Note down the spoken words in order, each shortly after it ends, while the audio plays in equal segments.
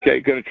Okay,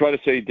 going to try to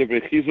say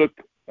Divrei Chizuk.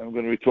 I'm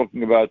going to be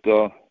talking about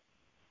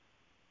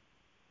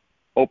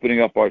opening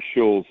up our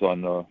shuls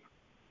on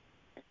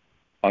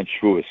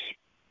Shavuos.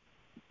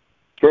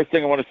 First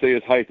thing I want to say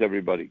is hi to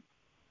everybody.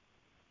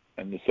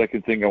 And the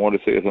second thing I want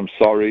to say is I'm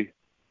sorry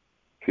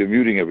if you're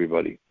muting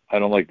everybody. I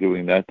don't like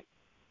doing that,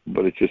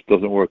 but it just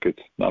doesn't work. It's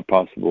not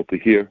possible to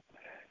hear.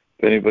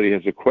 If anybody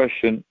has a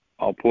question,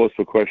 I'll pause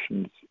for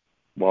questions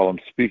while I'm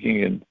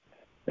speaking, and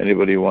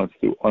anybody who wants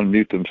to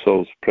unmute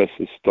themselves, press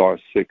the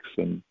 *6,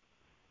 and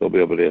they'll be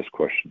able to ask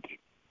questions.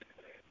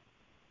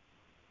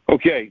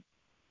 Okay,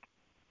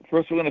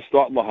 first we're going to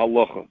start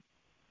Lahalacha.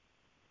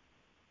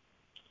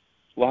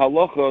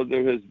 Lahalacha,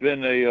 there has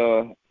been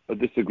a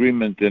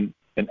disagreement in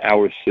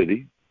our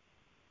city,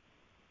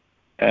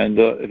 and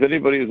if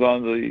anybody is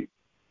on the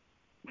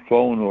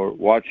phone or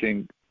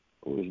watching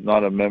who is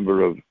not a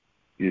member of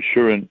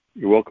Yeshurun,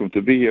 you're welcome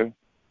to be here.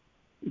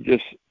 You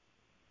just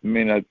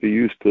may not be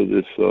used to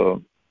this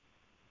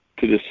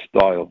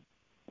style.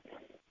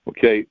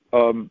 Okay,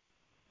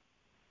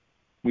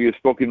 we have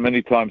spoken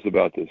many times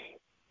about this.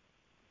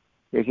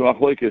 There's a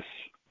machlokes.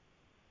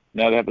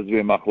 Now there happens to be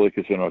a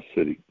machlokes in our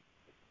city.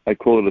 I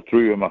call it a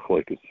three-year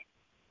machlokes.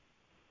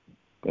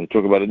 I'm going to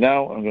talk about it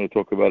now. I'm going to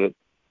talk about it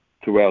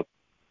throughout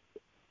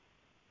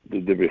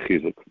the Divrei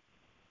Chizuk.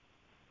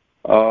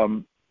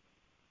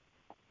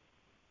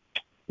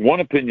 One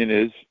opinion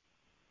is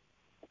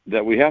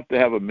that we have to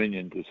have a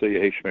minyan to say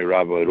Yehi Shmei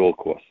Rabbah at all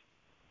costs.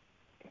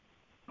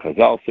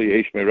 Chazal say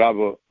Yehi Shmei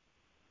Rabbah,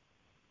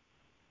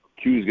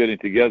 Jews getting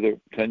together,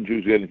 10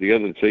 Jews getting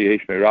together to say Yehi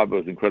Shmei Rabbah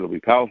is incredibly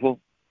powerful,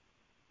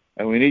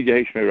 and we need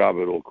Yehi Shmei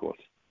Rabbah at all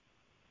costs.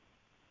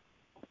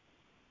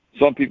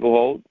 Some people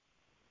hold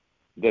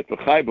that for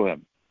Chai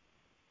Bohem,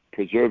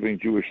 preserving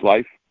Jewish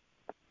life,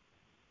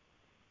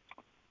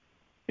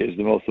 is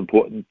the most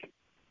important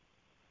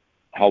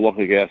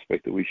halachic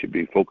aspect that we should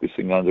be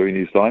focusing on during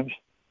these times.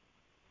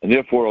 And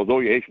therefore, although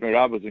Yehi Shmei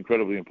Rabbah is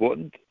incredibly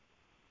important,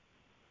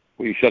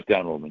 we shut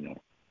down all minyan.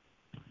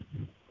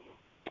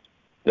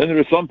 Then there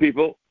are some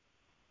people,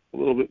 a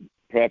little bit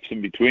perhaps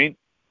in between,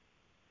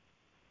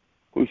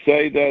 who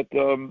say that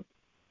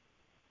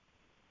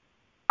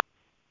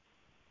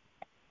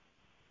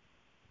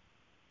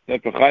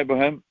that Chai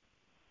Bohem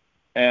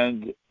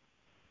and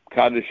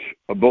Kaddish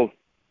are both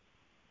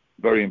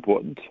very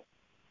important.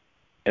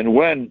 And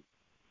when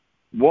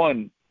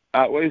one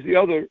outweighs the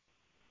other,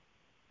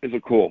 is a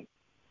call.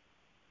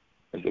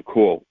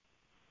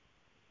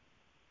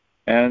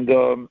 And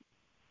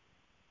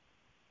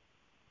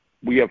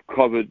we have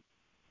covered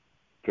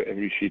for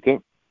every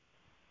shita.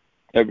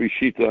 Every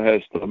shita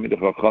has Talmidei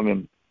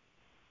Chachamim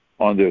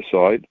on their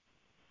side.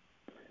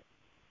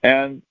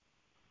 And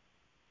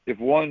if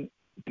one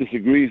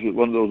disagrees with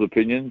one of those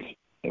opinions,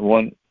 and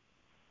one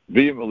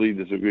vehemently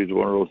disagrees with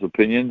one of those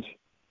opinions,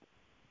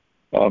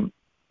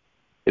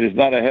 it is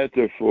not a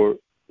heter for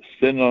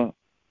sinna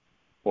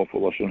or for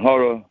lashon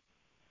hara,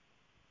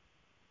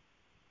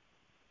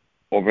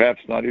 or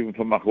perhaps not even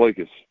for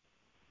machlokes.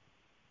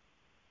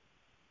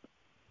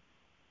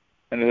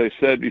 And as I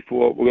said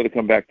before, we're going to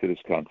come back to this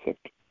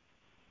concept.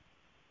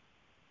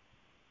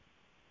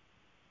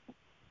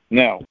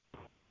 Now,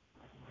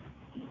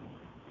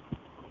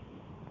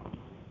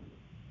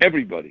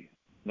 everybody,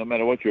 no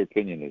matter what your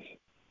opinion is,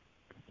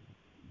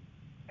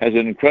 has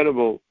an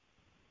incredible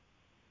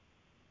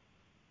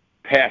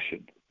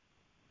passion,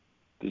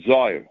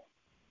 desire,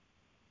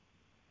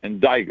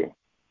 and daiga,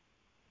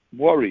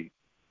 worry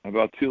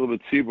about Tefillah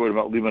B'Tzibur and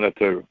about Limud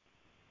HaTorah.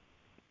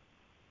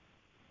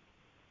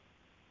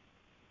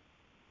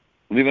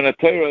 Limud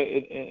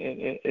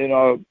HaTorah in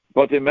our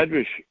Batei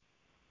Medrash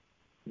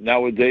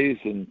nowadays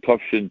in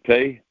Tafshin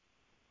Pei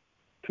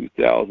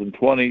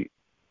 2020,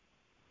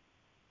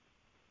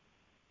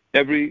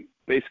 every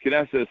Beis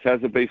Knesset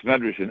has a Beis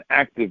Medrash, an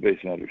active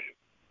Beis Medrash.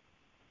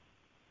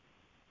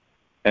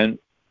 And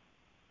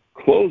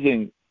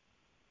closing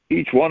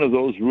each one of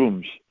those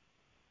rooms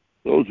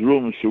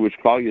through which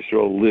Klal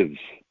Yisrael lives,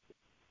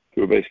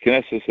 through a Beis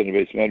Knesset and a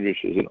Beis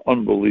Medrash, is an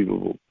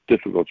unbelievable,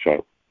 difficult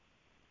child.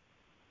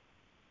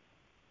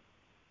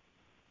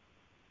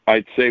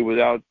 I'd say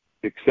without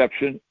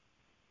exception,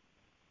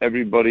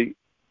 everybody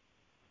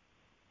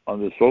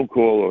on this phone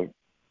call or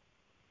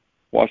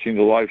watching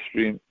the live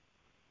stream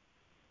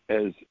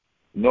has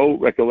no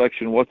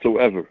recollection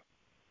whatsoever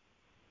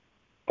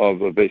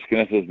of a Beis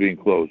Knesset being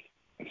closed.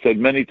 I've said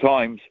many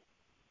times,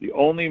 the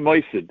only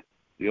Mosid,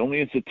 the only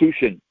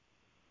institution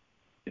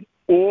in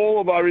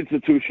all of our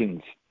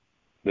institutions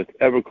that's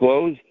never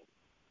closed,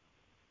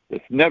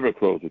 is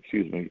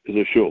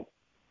a shul.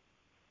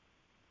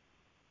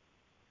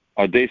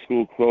 Our day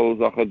school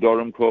closed, our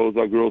Chadorim closed,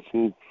 our girls'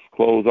 schools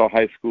closed, our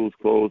high schools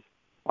closed,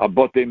 our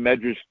Batei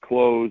Medrash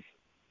closed,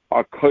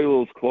 our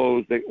kollels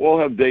closed. They all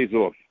have days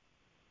off.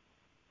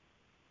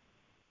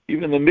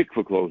 Even the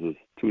mikveh closes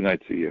 2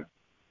 nights a year.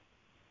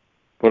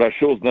 But our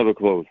shuls never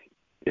close.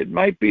 It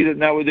might be that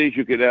nowadays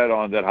you could add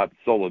on that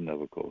Hatzalah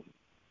never closes.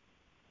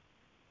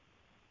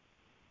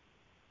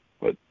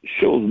 But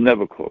shuls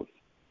never close.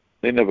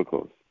 They never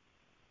close.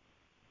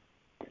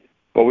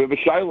 But we have a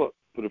shaila.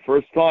 for the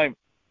first time,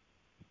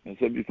 I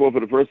said before, for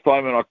the first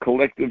time in our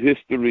collective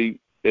history,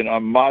 in our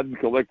modern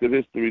collective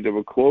history, they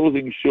were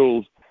closing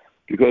shuls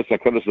because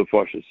Hakadosh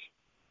Nefashos.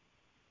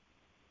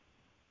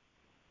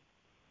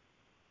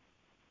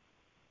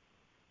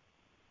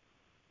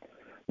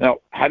 Now,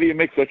 how do you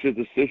make such a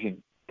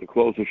decision to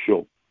close a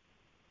shul?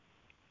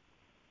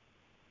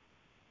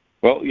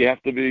 Well, you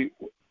have to be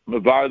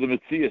Mavar the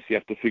Metzias. You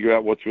have to figure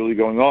out what's really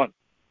going on.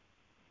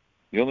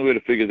 The only way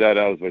to figure that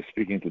out is by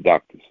speaking to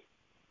doctors.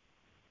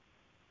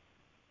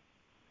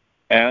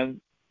 And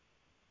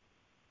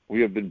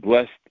we have been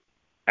blessed,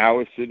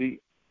 our city,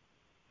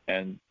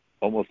 and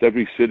almost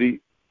every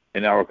city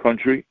in our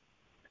country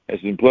has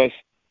been blessed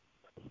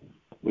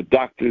with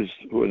doctors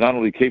who are not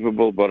only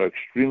capable, but are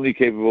extremely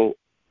capable,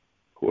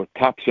 who are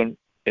tops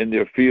in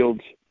their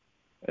fields,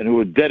 and who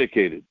are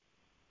dedicated.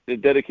 They're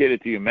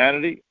dedicated to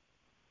humanity,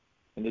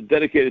 and they're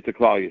dedicated to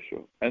Klal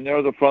Yisrael. And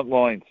they're the front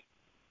lines.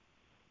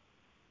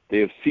 They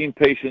have seen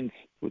patients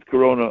with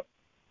corona,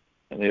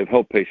 and they have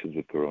helped patients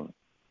with corona.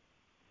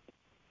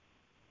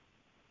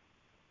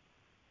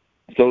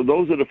 So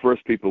those are the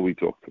first people we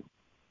talk to.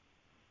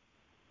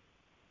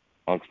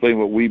 I'll explain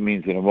what "we"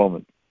 means in a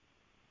moment.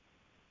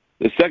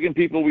 The second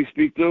people we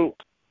speak to,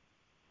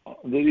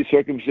 under these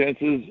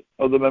circumstances,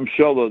 are the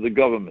Memshala, the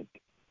government.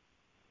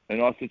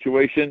 In our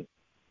situation,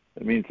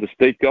 it means the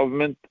state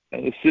government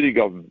and the city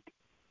government.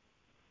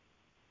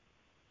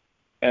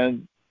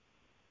 And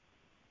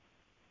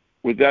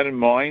with that in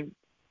mind,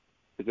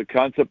 is a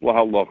concept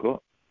lahalacha,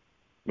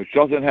 which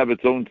doesn't have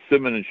its own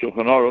siman in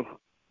Shulchan Aruch.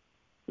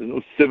 There's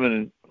no siman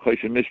in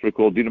Choshen Mishpah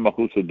called Dina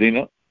Malchus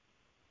Adina.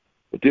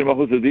 But Dina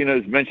Malchus Adina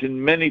is mentioned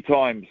many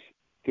times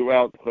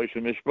throughout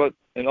Choshen Mishpah,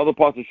 in other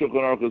parts of Shulchan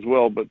Aruch as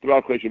well, but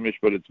throughout Choshen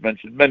Mishpah it's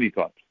mentioned many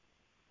times.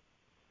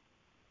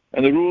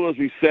 And the rule, as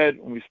we said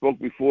when we spoke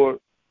before,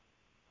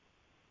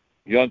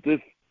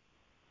 Yontif,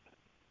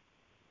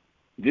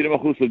 Dina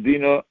Malchus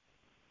Adina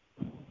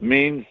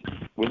means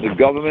when the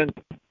government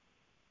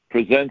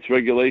presents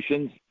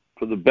regulations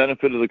for the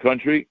benefit of the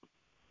country,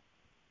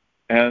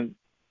 and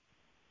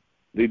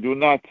they do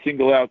not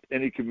single out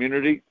any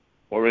community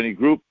or any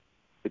group.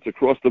 It's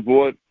across the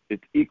board.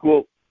 It's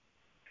equal.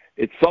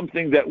 It's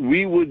something that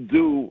we would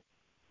do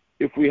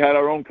if we had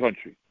our own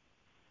country,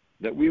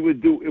 that we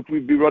would do if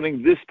we'd be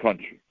running this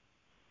country.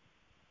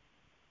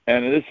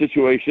 And in this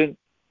situation,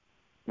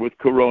 with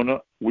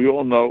Corona, we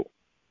all know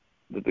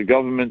that the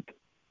government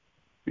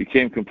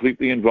became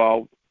completely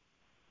involved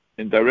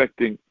in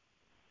directing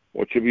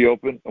what should be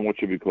open and what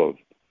should be closed.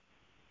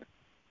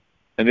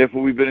 And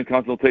therefore, we've been in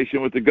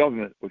consultation with the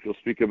government, which we'll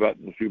speak about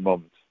in a few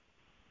moments.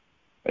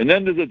 And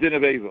then there's a din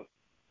of Eva.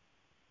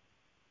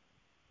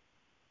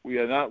 We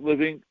are not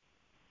living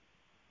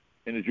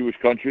in a Jewish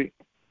country.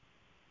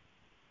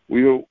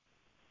 We who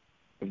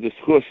have the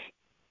schus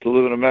to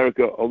live in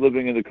America are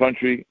living in the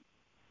country,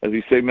 as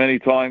we say many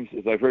times,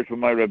 as I've heard from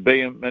my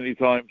Rebbeim many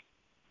times,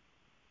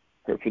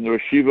 heard from the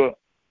Rosh Yeshiva,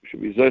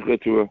 should be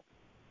zeicha to a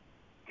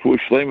full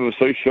shleim of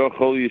a Soishah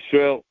Chol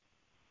Yisrael,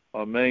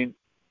 Amen,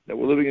 that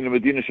we're living in a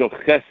Medina Shel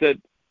Chesed.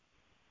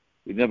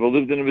 We've never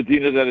lived in a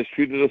Medina that has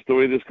treated us the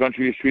way this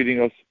country is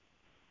treating us.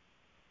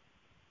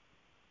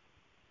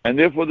 And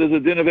therefore there's a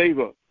din of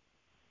Eva.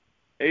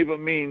 Eva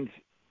means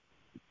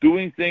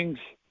doing things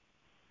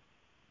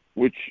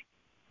which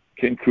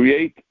can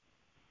create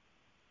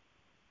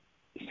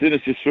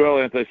Sinas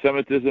Yisrael,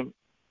 anti-Semitism.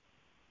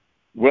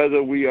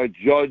 Whether we are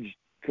judged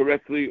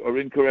correctly or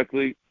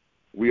incorrectly,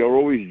 we are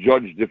always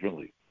judged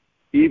differently,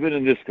 even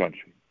in this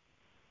country.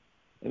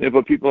 And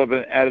therefore people have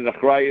been added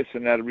achrayus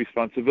and added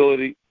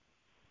responsibility.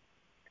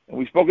 And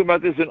we've spoken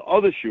about this in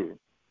other shurim.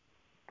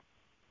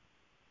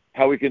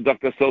 How we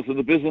conduct ourselves in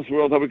the business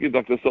world, how we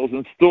conduct ourselves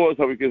in stores,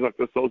 how we conduct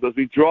ourselves as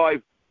we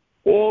drive,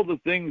 all the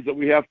things that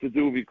we have to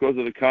do because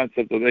of the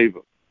concept of Eva.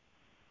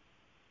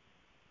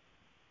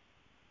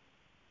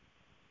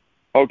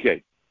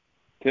 Okay,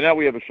 so now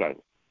we have a shayla.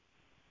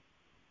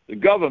 The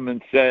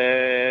government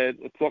said,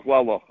 let's talk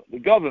la'alacha. The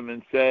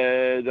government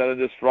said that on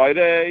this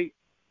Friday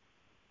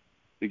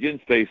begins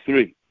phase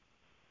 3.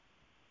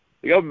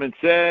 The government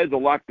said the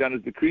lockdown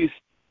is decreased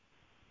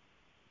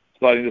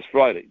starting this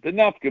Friday. The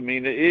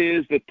nafkamina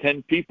is that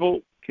 10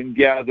 people can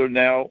gather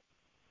now.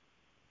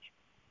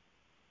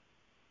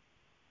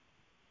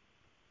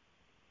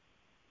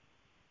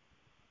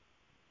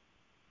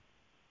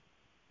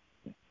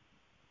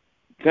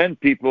 10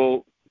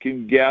 people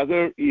can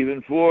gather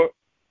even for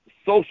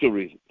social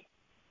reasons.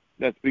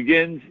 That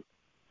begins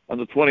on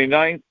the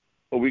 29th,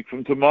 a week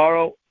from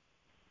tomorrow,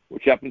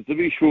 which happens to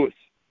be Shavuos.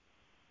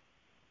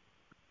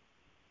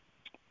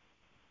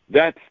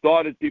 That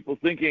started people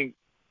thinking,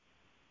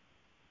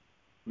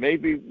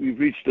 maybe we've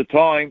reached a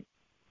time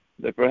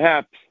that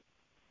perhaps,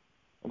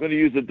 I'm going to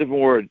use a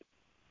different word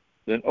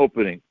than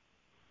opening,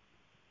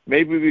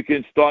 maybe we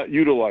can start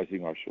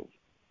utilizing our shuls.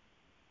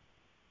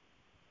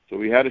 So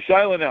we had a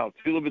shayla now,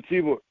 Tefillah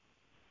B'tzibur.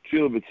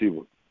 Tefillah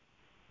B'tzibur.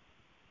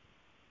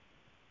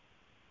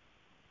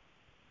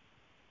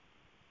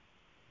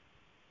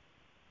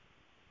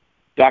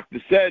 Doctor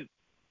said,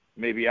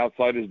 Maybe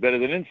outside is better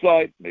than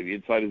inside. Maybe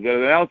inside is better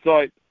than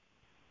outside.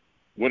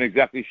 When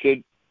exactly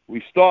should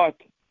we start?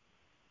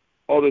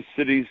 Other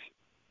cities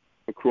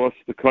across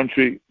the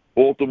country,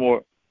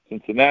 Baltimore,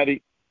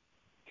 Cincinnati,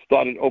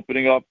 started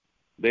opening up.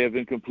 They have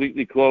been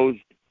completely closed,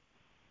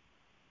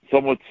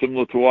 somewhat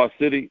similar to our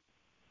city.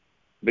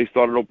 They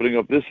started opening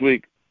up this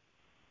week,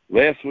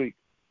 last week.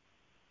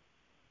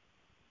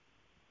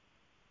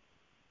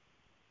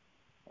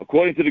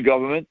 According to the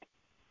government,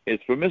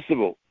 it's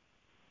permissible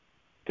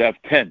to have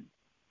 10.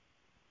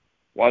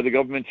 Why the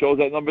government chose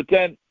that number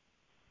 10,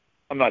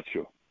 I'm not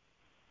sure.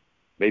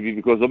 Maybe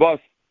because of us.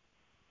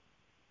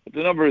 But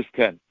the number is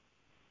 10.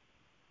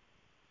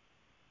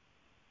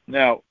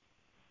 Now,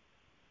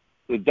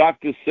 the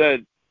doctor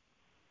said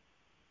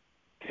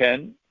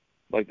 10,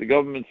 like the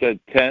government said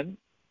 10.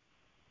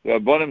 The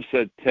Rabbanim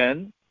said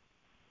 10,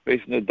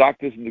 based on the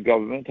doctors and the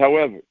government.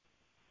 However,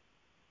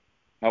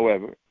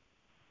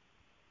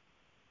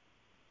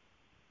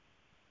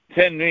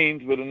 10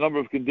 means with a number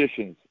of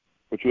conditions,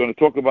 which we're going to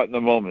talk about in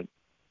a moment.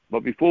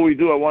 But before we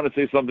do, I want to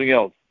say something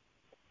else.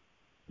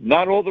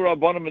 Not all the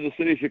Rabbanim in the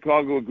city of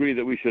Chicago agree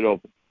that we should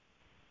open.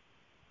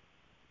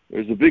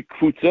 There's a big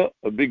kfutza,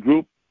 a big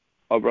group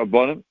of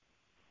Rabbanim,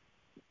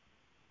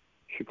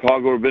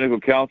 Chicago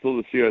Rabbinical Council,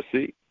 the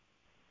CRC,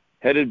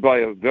 headed by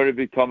a very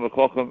big Talmid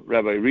Chacham,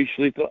 Rabbi Rish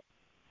Shlita,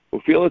 who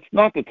feel it's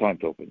not the time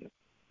to open it.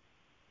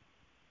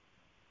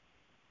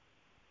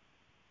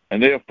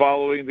 And they are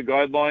following the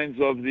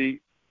guidelines of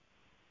the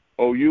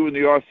OU and the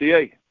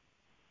RCA,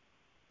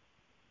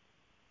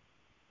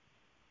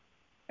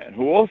 and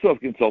who also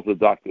have consulted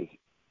doctors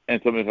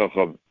and Talmid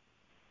Chacham,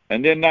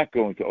 and they're not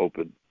going to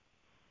open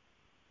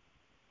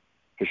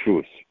for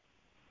Shavuos.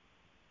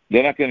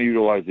 They're not going to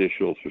utilize their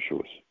shuls for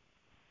Shavuos.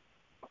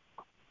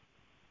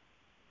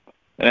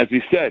 And as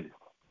we said,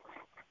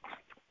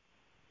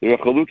 there are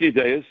chalukei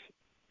deis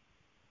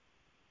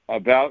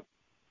about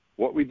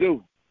what we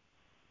do.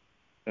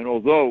 And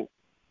although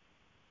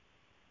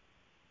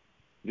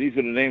these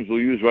are the names we'll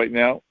use right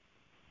now,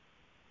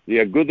 the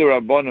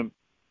Agudah Rabbanim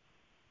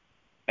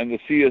and the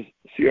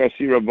CRC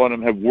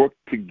Rabbanim have worked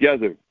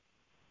together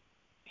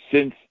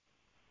since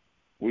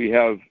we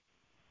have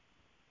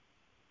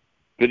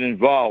been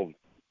involved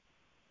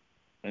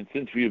and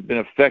since we have been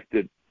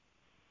affected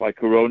by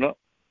Corona.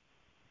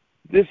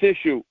 This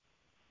issue,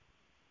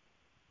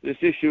 there's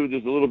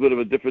a little bit of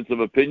a difference of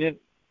opinion.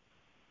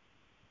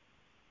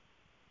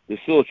 There's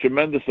still a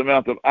tremendous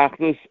amount of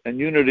achdus and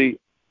unity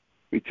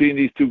between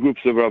these two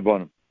groups of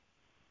Rabbanim.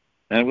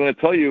 And I'm going to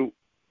tell you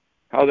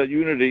how that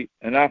unity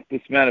and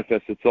achdus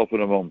manifests itself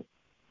in a moment.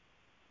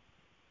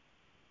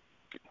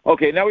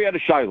 Okay, now we had a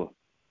shaila.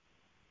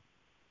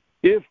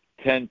 If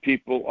 10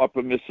 people are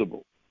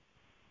permissible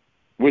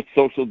with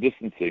social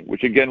distancing,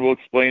 which again we'll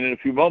explain in a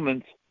few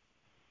moments,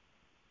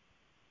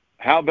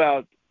 how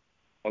about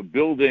a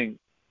building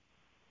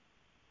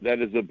that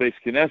is a Beis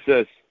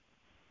Knesset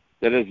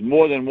that has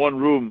more than one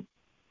room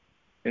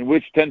in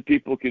which 10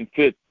 people can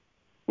fit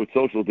with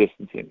social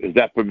distancing? Is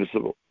that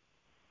permissible?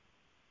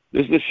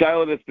 This is a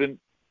shaila that's been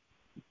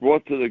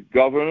brought to the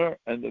governor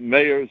and the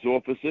mayor's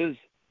offices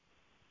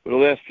for the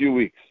last few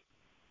weeks.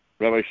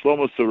 Rabbi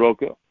Shlomo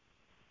Soroka,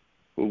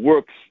 who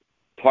works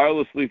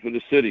tirelessly for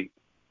the city,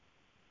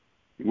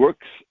 he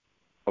works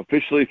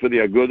officially for the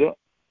Agudah,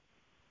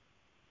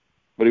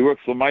 but he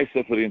works for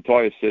Maisa for the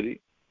entire city,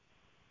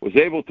 was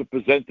able to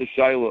present the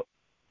shaila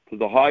to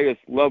the highest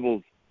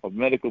levels of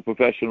medical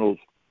professionals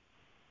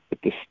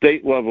at the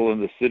state level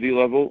and the city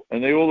level,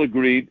 and they all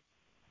agreed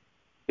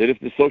that if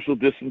the social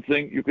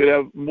distancing, you could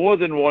have more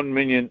than 1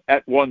 million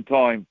at one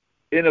time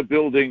in a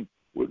building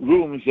with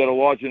rooms that are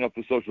large enough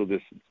for social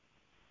distance.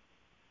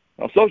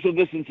 Now, social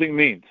distancing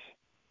means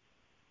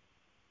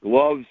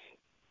gloves,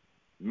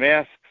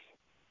 masks,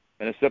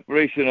 and a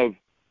separation of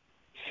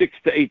 6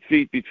 to 8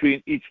 feet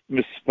between each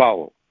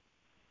mispalo.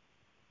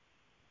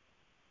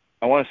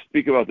 I want to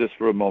speak about this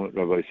for a moment,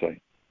 Rabbi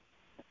Say.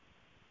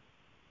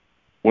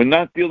 We're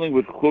not dealing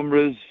with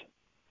chumras.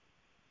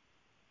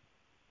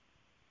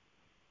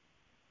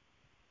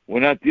 We're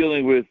not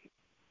dealing with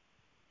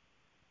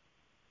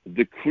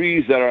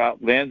decrees that are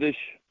outlandish.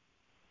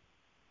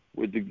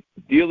 We're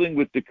dealing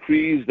with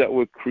decrees that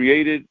were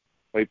created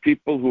by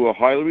people who are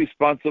highly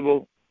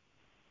responsible,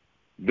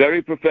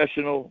 very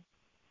professional,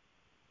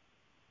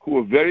 who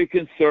are very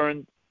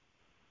concerned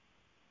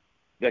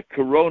that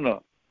Corona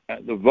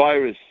and the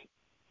virus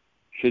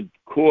should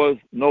cause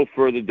no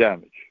further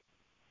damage.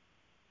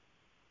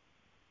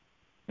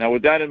 Now,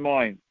 with that in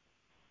mind,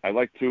 I'd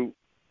like to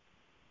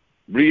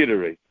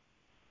reiterate,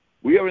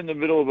 we are in the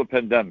middle of a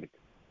pandemic.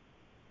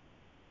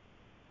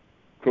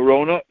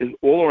 Corona is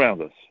all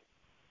around us.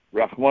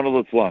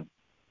 Rachmana litzlan.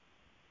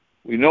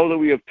 We know that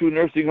we have 2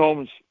 nursing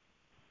homes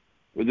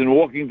within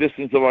walking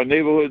distance of our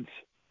neighborhoods.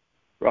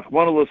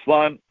 Rachmana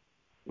litzlan,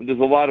 when there's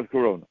a lot of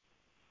Corona.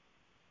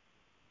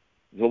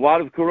 There's a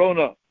lot of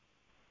Corona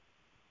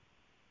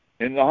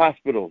in the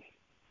hospitals.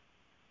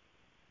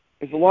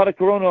 There's a lot of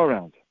Corona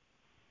around.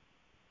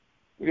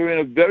 We're in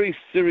a very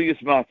serious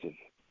matzav.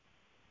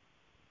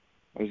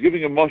 I was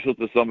giving a mashal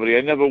to somebody.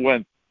 I never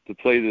went to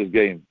play this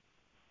game,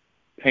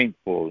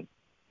 paintballing.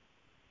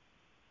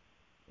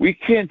 We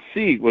can't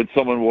see when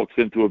someone walks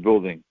into a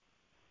building.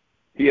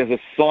 He has a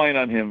sign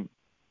on him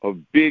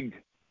of big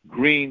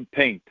green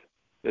paint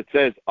that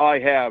says, I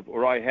have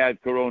or I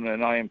had corona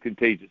and I am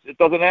contagious. It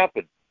doesn't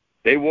happen.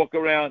 They walk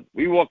around,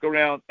 we walk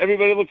around,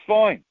 everybody looks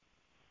fine.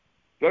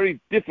 Very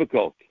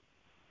difficult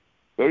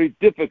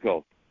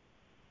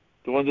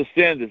to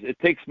understand this. It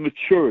takes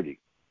maturity.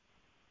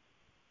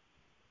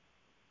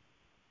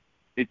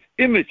 It's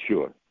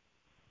immature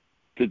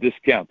to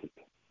discount it.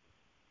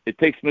 It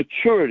takes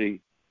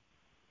maturity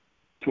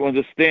to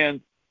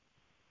understand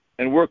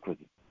and work with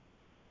it.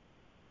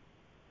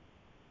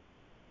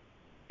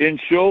 In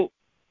shul,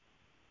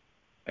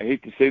 I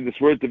hate to say this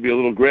word to be a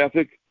little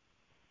graphic,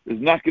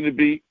 there's not going to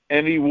be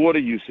any water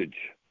usage.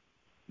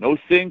 No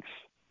sinks,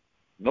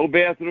 no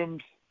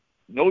bathrooms,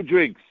 no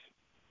drinks.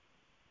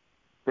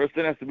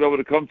 Person has to be able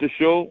to come to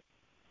shul,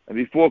 and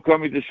before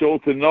coming to shul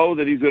to know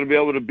that he's going to be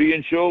able to be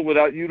in shul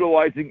without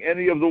utilizing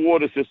any of the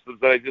water systems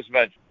that I just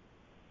mentioned.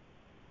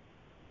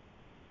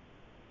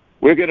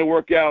 We're going to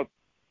work out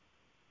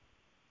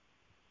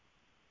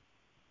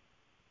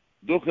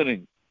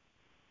duchening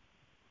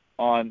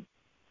on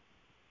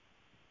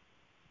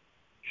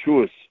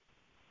shuas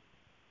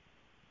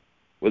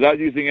without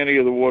using any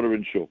of the water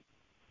in shul.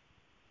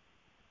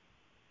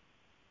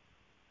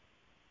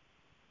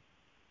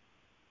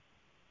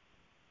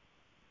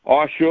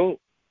 Our shul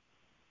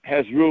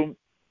has room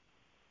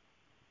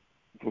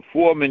for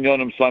 4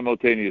 minyanim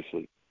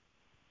simultaneously.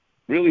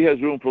 Really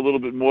has room for a little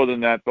bit more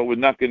than that, but we're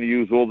not going to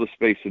use all the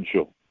space in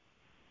shul.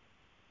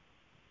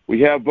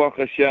 We have, Baruch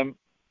Hashem,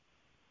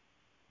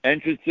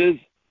 entrances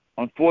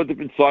on 4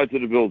 different sides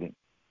of the building.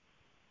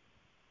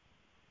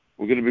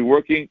 We're going to be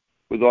working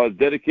with our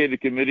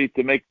dedicated committee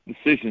to make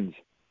decisions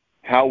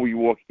how we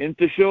walk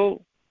into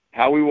shul,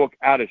 how we walk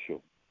out of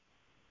shul.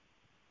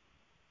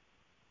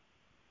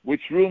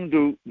 Which room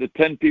do the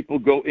 10 people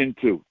go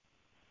into?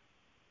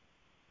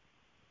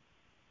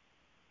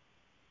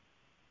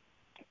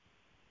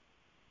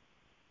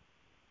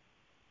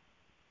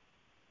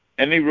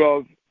 Any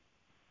Rav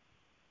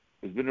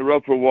has been a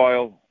Rav for a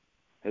while,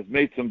 has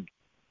made some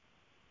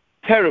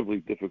terribly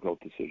difficult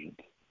decisions.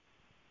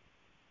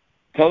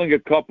 Telling a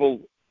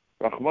couple,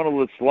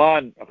 Rachmana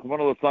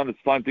litzlan,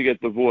 it's time to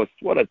get divorced.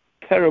 What a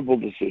terrible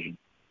decision.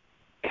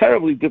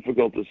 Terribly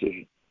difficult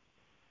decision.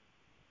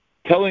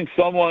 Telling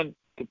someone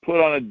to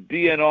put on a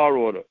DNR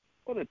order.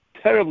 What a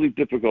terribly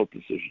difficult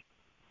decision.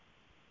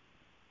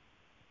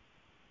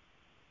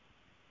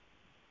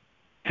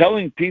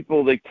 Telling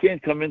people they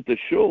can't come into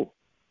shul.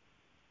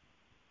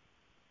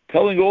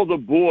 Telling all the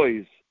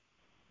boys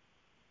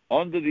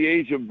under the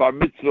age of bar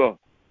mitzvah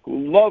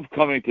who love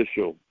coming to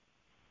shul,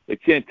 they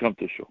can't come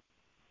to shul.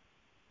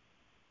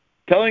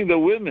 Telling the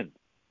women,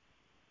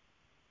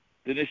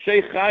 the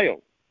Neshei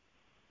Chayil,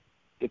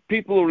 the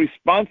people who are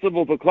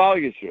responsible for Klal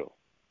Yisrael,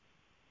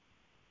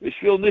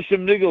 Bishvil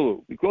Nishim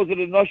Nigalu, because of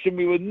the Nashim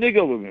we were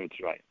Nigalu in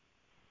Mitzrayim.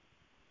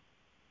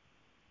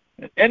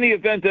 And any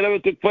event that ever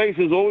took place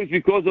is always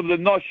because of the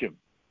Nashim.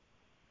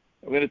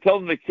 We're going to tell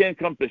them they can't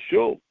come to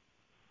shul.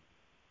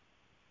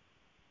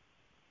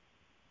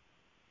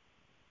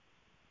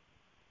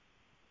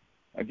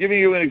 I'm giving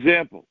you an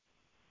example.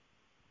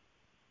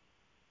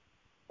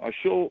 Our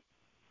shul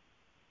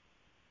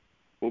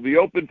will be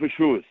open for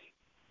shuas.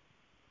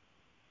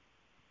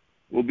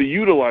 We'll be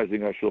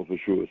utilizing our shul for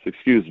shuas,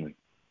 excuse me.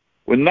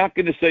 We're not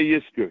going to say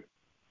Yizkor.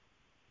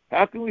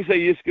 How can we say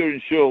Yizkor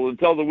in shul and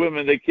tell the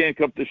women they can't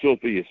come to shul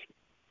for Yizkor?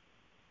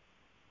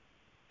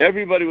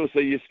 Everybody will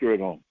say Yizkor at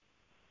home.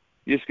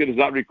 Yizkor does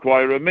not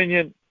require a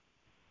minyan.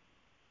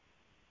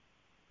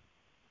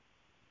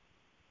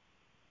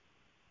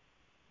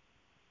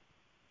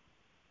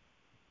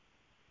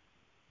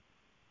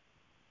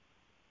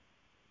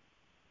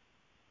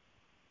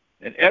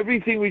 And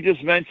everything we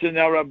just mentioned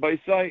now, Rabbi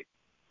Isai,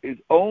 is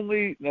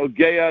only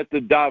Nogeya to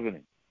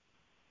davening.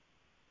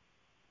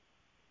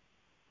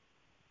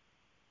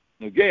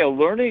 Nogeya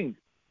learning,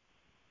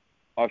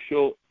 our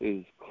shul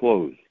is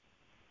closed.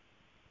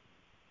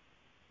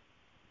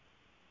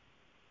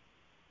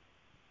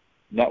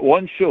 Not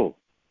one shul,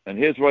 and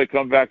here's where I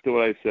come back to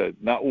what I said,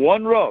 not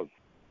one Rav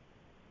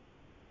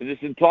in this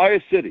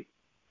entire city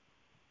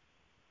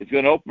is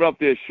going to open up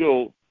their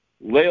shul,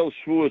 Leil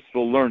Shavuos,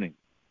 for learning.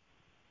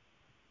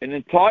 An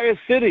entire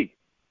city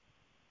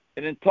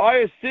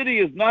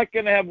is not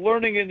going to have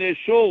learning in their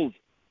shuls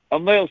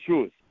on Leil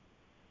Shavuos.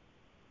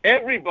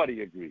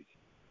 Everybody agrees.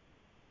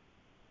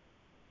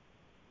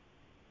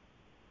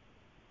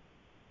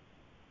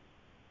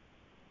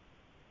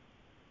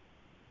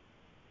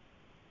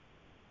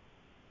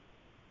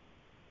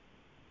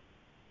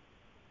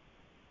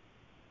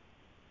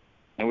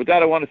 And with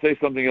that, I want to say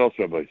something else,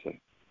 Rabbi Say.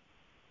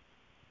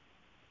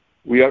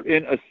 We are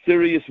in a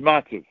serious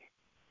matzav.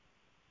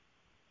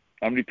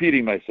 I'm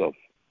repeating myself.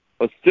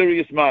 A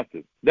serious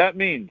matzav. That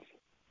means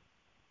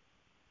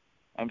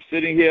I'm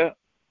sitting here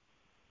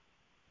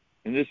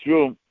in this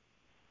room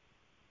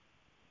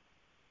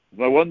with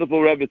my wonderful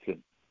Rebbetzin.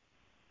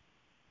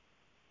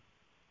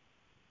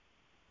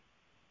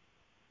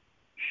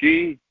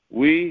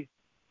 we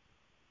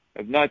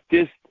have not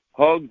kissed,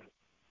 hugged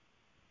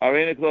our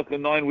Enoch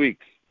in 9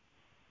 weeks.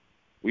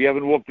 We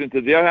haven't walked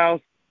into their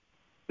house.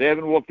 They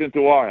haven't walked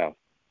into our house.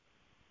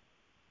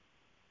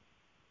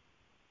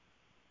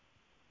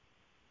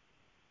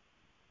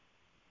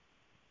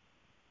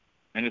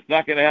 And it's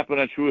not going to happen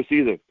on Shavuos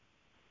either.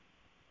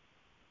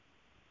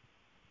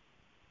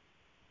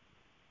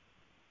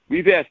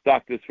 We've asked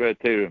doctors for a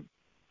Tehrim,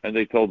 and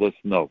they told us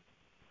no.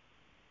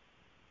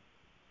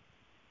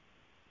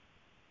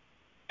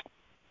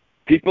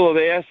 People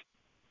have asked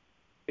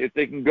if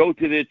they can go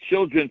to their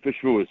children for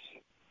Shavuos,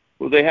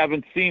 who they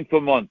haven't seen for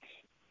months,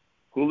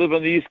 who live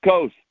on the East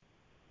Coast,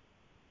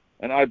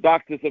 and our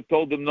doctors have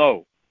told them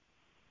no.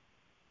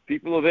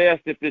 People have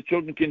asked if their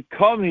children can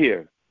come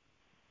here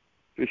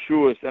for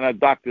Shavuos, and our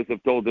doctors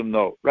have told them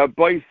no.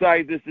 Rabbi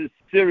Isai, this is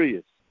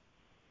serious.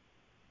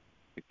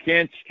 I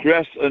can't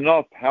stress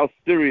enough how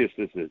serious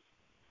this is.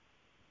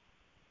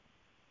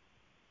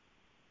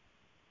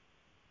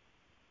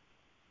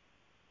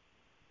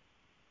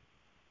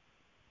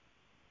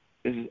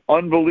 This is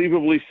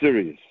unbelievably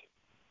serious.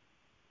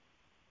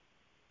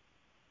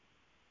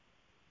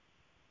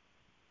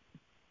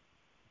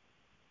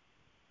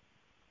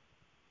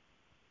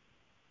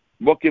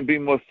 What can be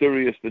more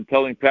serious than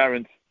telling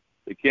parents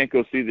they can't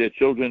go see their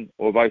children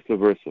or vice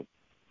versa,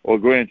 or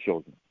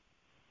grandchildren?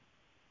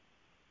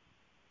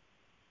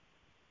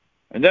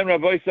 And then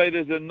Rabbi said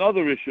there's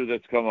another issue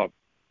that's come up.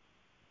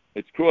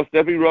 It's crossed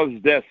every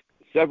Rav's desk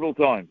several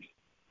times.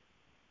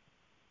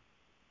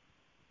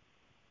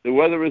 The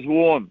weather is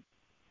warm.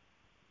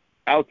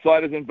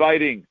 Outside is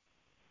inviting.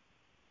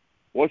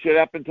 What should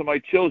happen to my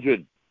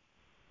children?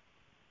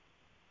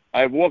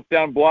 I've walked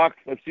down blocks.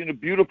 I've seen a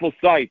beautiful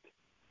sight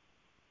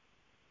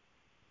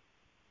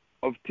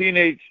of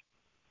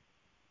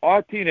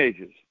our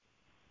teenagers,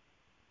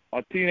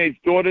 our teenage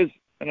daughters,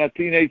 and our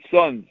teenage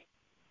sons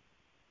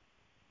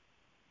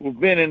who've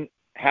been in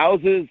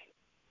houses,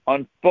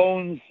 on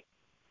phones,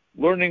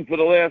 learning for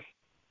the last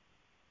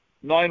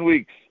 9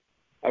 weeks.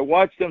 I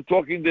watched them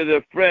talking to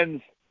their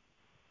friends,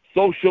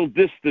 social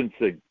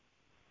distancing.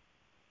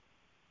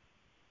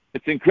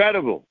 It's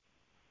incredible.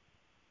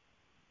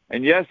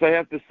 And yes, I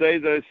have to say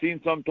that I've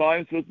seen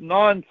sometimes with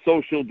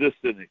non-social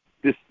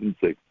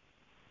distancing.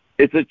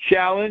 It's a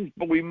challenge,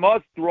 but we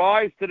must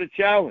rise to the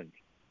challenge.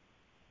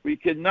 We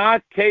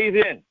cannot cave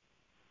in.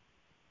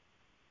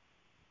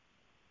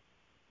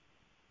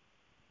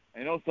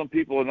 I know some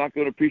people are not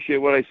going to appreciate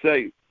what I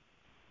say.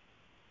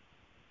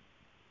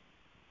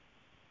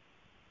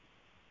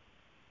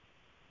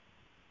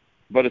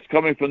 But it's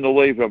coming from the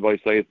Lev, Rabbi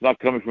say. It's not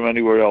coming from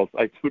anywhere else.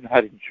 I do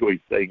not enjoy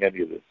saying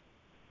any of this.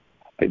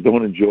 I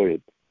don't enjoy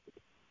it.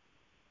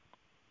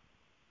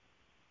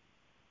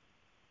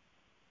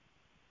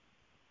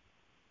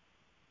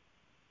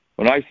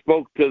 When I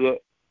spoke to the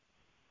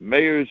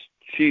mayor's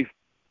chief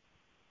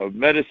of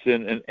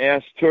medicine and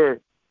asked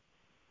her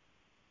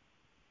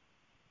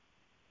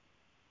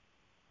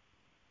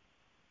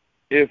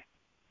if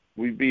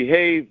we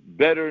behave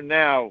better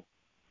now,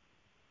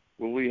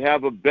 will we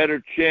have a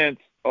better chance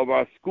of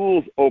our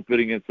schools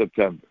opening in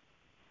September?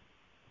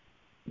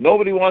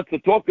 Nobody wants to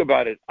talk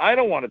about it. I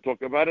don't want to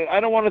talk about it. I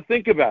don't want to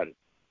think about it.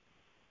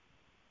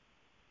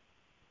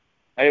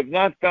 I have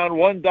not found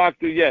one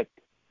doctor yet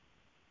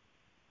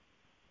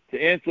to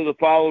answer the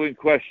following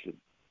question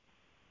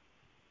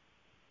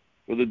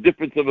with a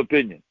difference of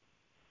opinion.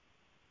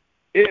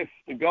 If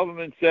the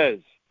government says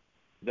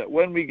that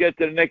when we get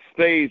to the next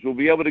phase, we'll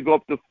be able to go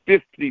up to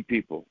 50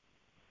 people,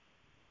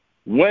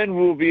 when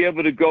we'll be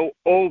able to go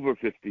over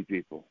 50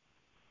 people?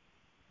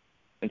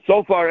 And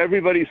so far,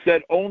 everybody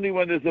said only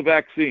when there's a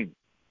vaccine.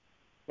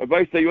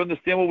 Rabbi, so you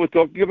understand what we're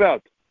talking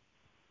about?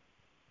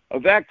 A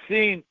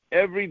vaccine,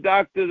 every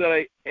doctor that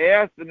I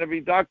asked and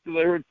every doctor that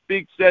I heard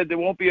speak said there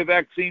won't be a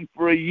vaccine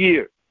for a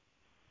year.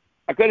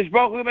 HaKadosh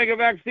Baruch Hu will make a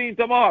vaccine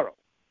tomorrow.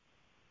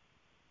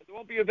 There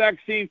won't be a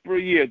vaccine for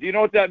a year. Do you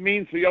know what that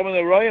means for Yom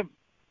HaNorayim?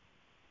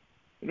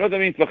 You know what that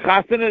means for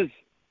Chasanas?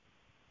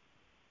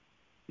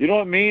 You know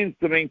what it means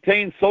to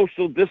maintain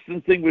social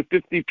distancing with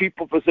 50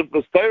 people for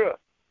Simchas Torah?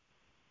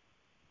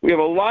 We have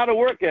a lot of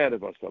work ahead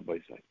of us, Rabbi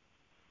say.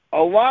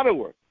 A lot of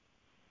work.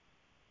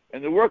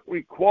 And the work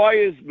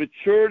requires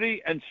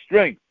maturity and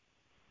strength.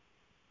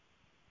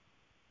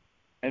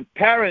 And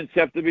parents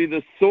have to be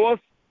the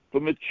source for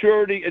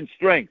maturity and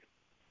strength.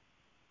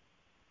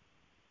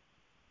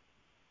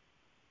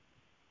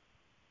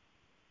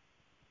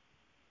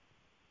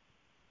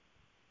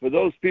 For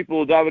those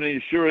people who daven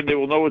in Yeshua, they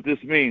will know what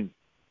this means.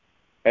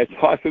 It's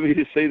hard for me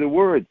to say the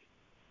words.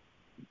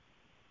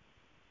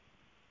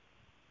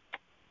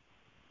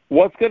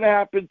 What's going to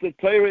happen to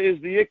Torah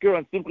is the Ikar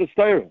on Simchas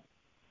Torah.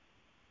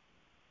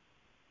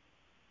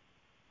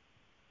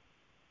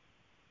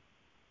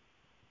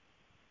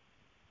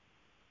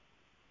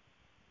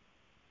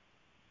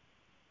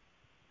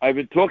 I've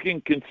been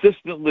talking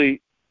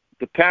consistently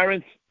to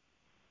parents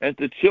and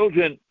to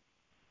children.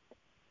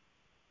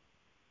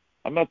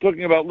 I'm not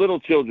talking about little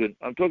children.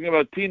 I'm talking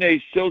about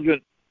teenage children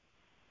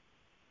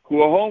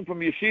who are home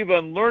from yeshiva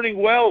and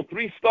learning well,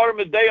 3 starim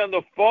a day on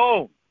the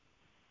phone.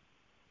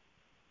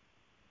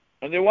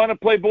 And they want to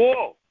play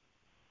ball.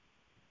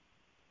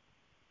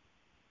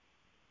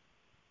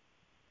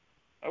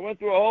 I went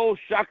through a whole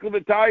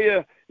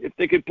shakla if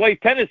they could play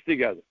tennis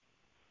together.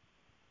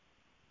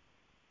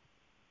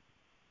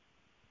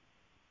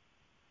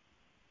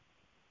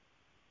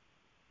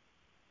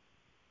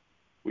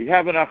 We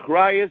have an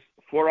achrayus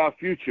for our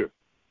future.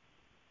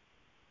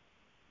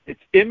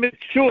 It's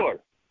immature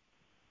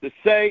to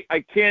say,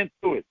 I can't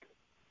do it.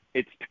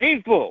 It's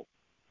painful.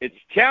 It's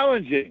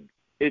challenging.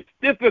 It's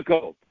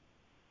difficult.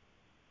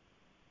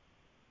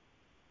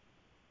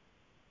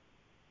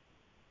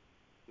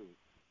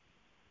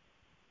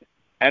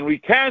 And we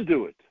can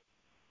do it.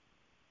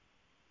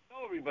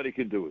 Not everybody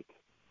can do it.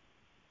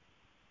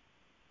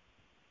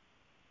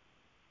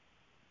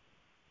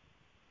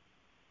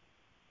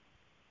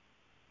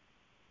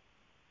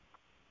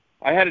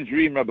 I had a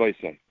dream, Rabbi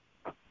say,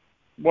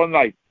 one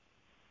night.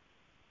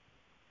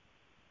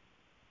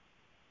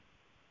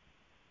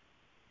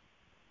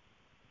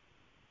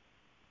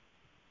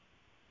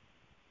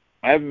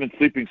 I haven't been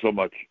sleeping so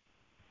much.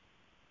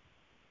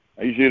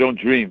 I usually don't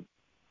dream.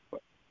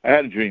 I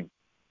had a dream.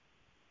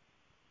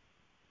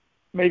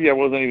 Maybe I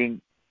wasn't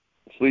even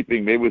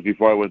sleeping. Maybe it was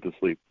before I went to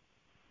sleep.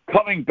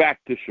 Coming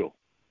back to shul.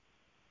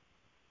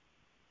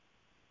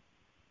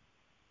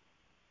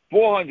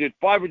 400,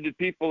 500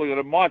 people are going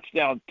to march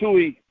down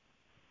Tui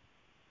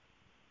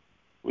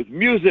with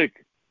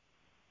music.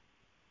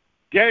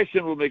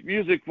 Gershon will make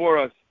music for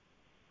us.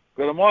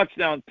 We're going to march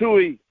down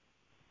Tui.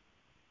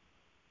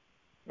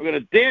 We're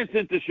going to dance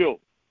into shul.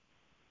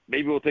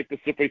 Maybe we'll take the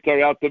Sifrei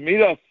Torah out to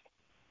meet us.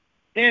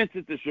 Dance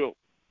into shul.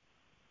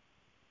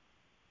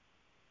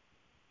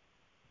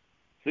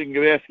 Thinking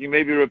of asking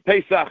maybe Reb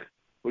Pesach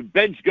would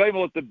bench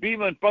Gomel at the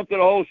bima in front of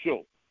the whole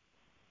shul.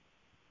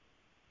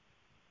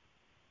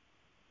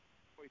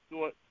 We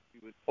thought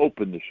we would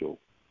open the shul,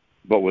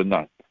 but we're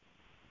not.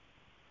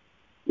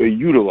 We're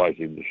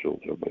utilizing the shul,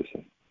 everybody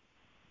saying.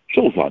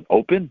 Shul's aren't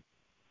open.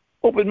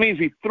 Open means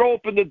we throw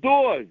open the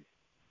doors.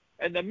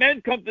 And the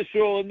men come to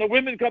shul, and the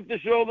women come to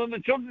shul, and the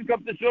children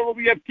come to shul, and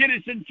we have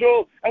kiddush in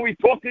shul, and we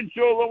talk in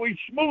shul, and we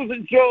schmooze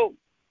in shul.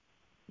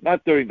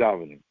 Not during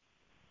davening.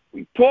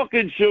 We talk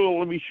in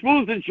shul, and we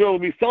schmooze in shul,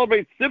 and we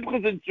celebrate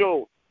simchas in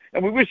shul,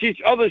 and we wish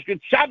each other good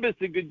Shabbos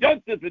and good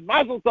Yontif and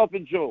Mazel Tov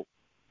in shul.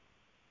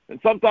 And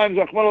sometimes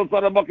Rachmana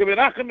litzlan Makom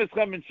Yerachem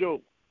Eschem in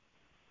shul.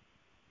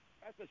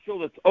 That's a shul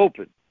that's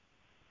open.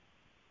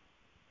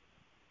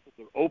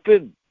 They're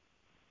open.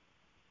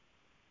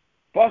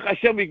 Baruch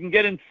Hashem, we can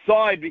get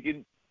inside. We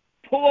can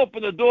pull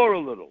open the door a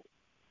little.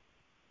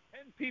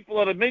 10 people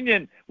at a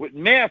minyan with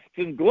masks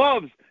and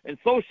gloves and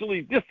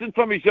socially distant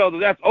from each other.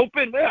 That's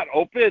open? We're not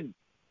open.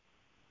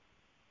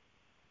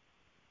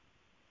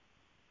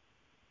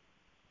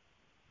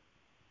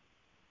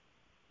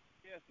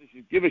 Yes, we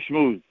should give a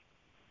schmooze.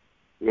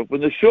 We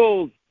open the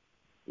shuls.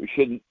 We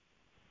shouldn't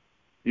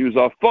use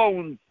our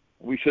phones.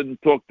 We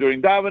shouldn't talk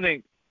during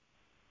davening.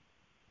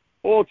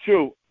 All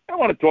true. I don't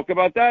want to talk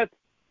about that.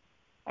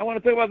 I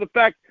want to talk about the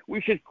fact we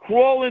should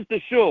crawl into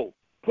shul,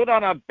 put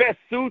on our best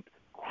suit,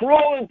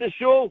 crawl into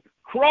shul,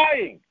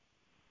 crying.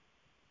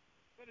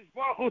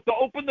 Baruch Hu to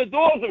open the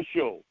doors of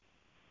shul.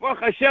 Baruch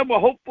Hashem,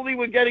 hopefully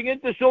we're getting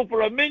into shul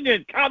for a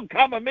minyan.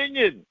 Come, a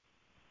minyan.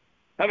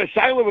 Have a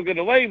shiloh, we're going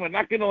to lay, we're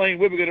not going to lay,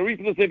 we're going to read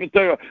from the Sefer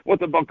Torah, what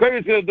the Bakari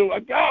is going to do.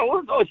 God,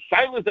 what are those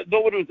shilohs that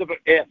nobody was ever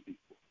asked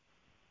before?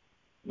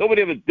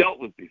 Nobody ever dealt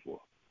with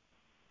before.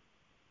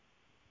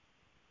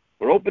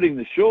 We're opening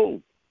the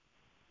shul.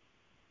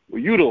 We're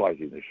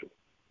utilizing the shul.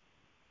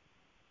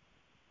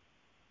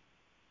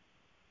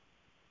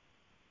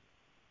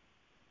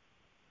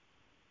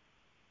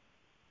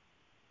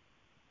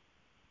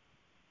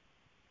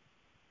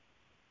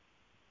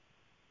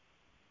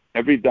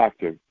 Every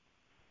doctor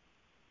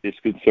is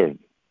concerned.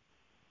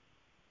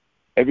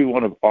 Every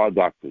one of our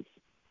doctors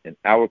in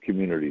our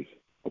communities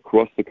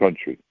across the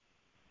country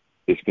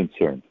is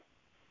concerned.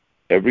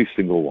 Every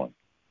single one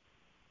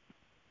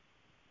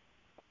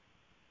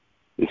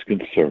is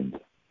concerned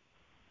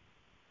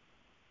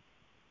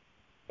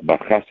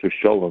about chas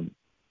v'sholom,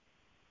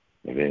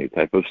 of any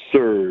type of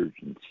surge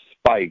and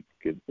spike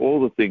and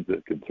all the things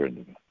that concern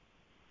them.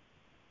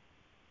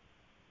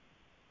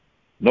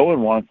 No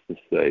one wants to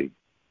say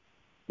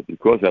that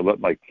because I let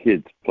my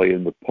kids play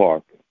in the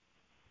park,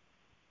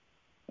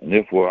 and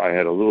therefore I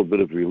had a little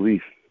bit of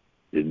relief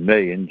in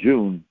May and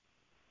June,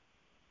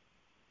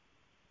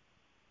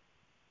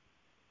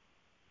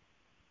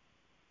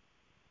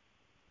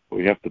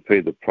 we have to pay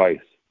the price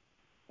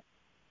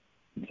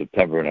in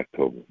September and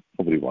October.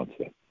 Nobody wants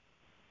that.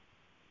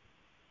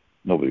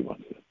 Nobody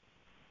wants that.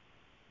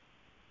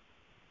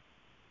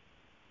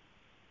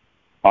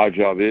 Our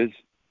job is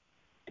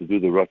to do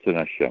the Ratzon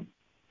Hashem.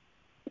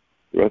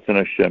 The Ratzon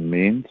Hashem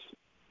means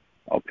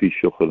Al Pi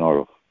Shulchan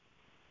Aruch.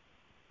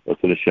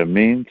 Ratzon Hashem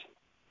means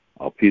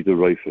Al Pi the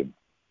Reifim.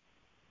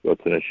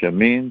 Ratzon Hashem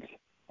means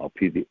Al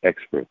Pi the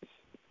experts.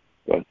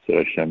 Ratzon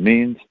Hashem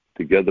means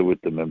together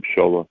with the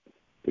Memshola,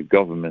 the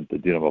government, the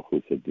Dina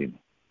Malchus Adina.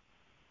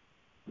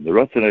 And the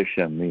Ratzon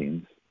Hashem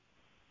means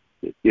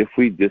that if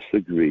we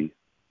disagree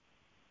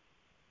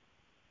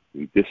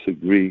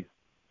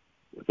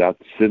without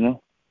sinner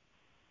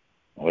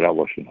and without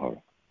Lashon Hara.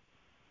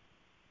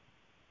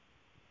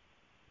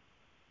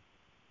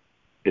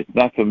 It's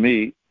not for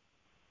me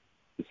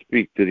to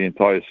speak to the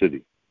entire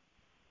city,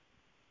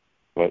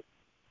 but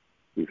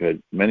we've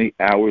had many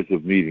hours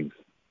of meetings,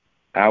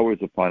 hours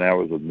upon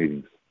hours of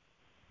meetings.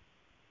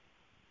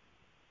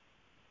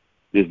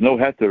 There's no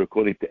heter,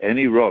 according to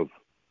any Rav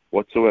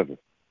whatsoever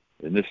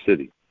in this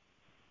city,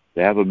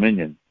 to have a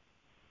minyan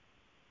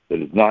that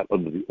is not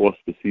under the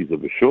auspices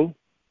of a shul,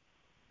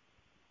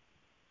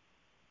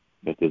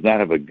 that does not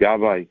have a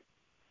gabbai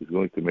who's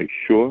going to make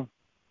sure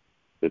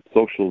that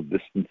social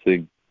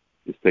distancing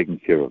is taken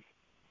care of.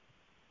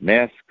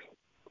 Masks,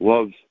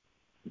 gloves,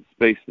 and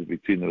spaces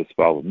between the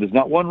mispalim. There's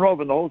not one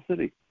Rav in the whole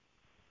city.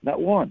 Not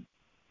one.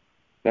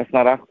 That's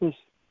not Achdus.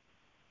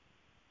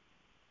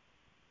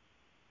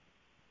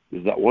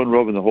 There's not one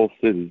Rav in the whole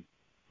city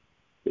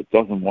that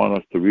doesn't want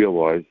us to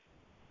realize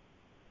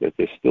that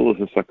there still is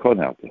a sakon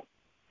out there.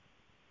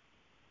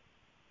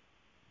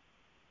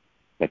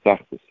 That's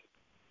Achdus.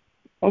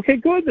 Okay,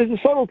 good. There's a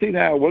subtlety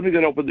now. When are we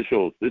going to open the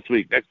shows? This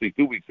week, next week,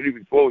 2 weeks, 3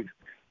 weeks, 4 weeks.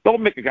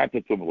 Don't make a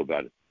content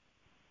about it.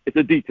 It's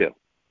a detail.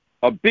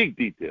 A big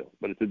detail,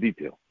 but it's a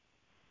detail.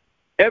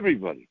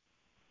 Everybody,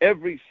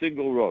 every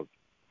single Rav,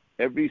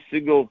 every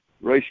single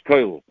Rosh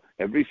Kollel,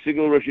 every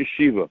single Rosh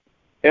Yeshiva,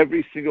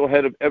 every single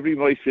head of every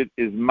Mosid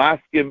is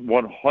masking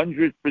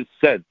 100%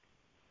 that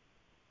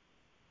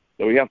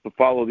we have to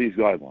follow these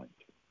guidelines.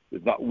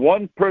 There's not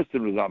one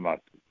person who's not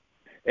masking.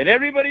 And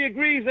everybody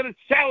agrees that it's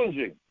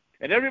challenging.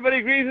 And everybody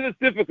agrees that it's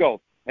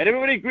difficult. And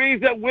everybody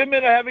agrees that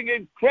women are having an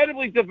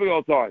incredibly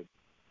difficult time.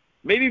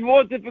 Maybe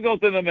more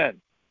difficult than the men.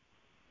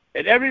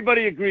 And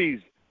everybody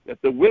agrees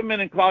that the women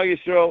in Klal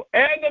Yisrael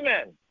and the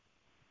men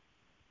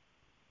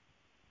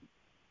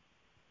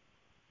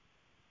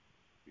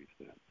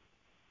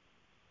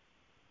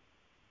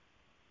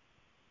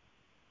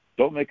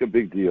don't make a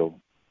big deal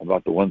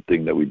about the one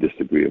thing that we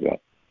disagree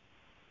about.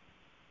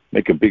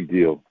 Make a big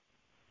deal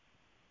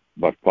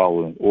about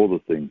following all the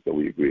things that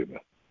we agree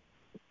about.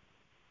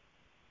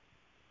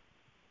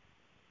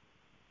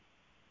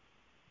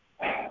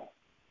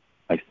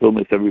 I still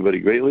miss everybody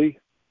greatly.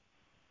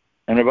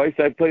 And Rabbi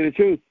said, play the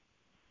truth.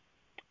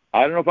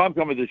 I don't know if I'm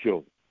coming to the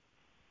show.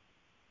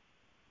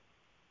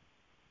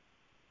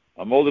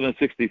 I'm older than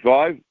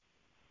 65,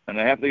 and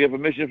I have to get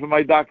permission from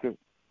my doctor.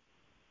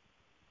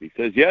 He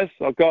says, yes,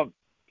 I'll come.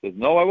 He says,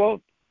 no, I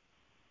won't.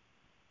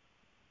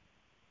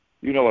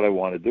 You know what I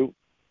want to do.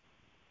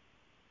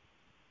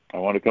 I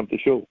want to come to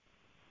show.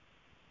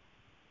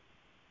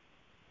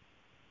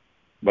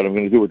 But I'm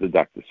going to do what the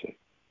doctors say.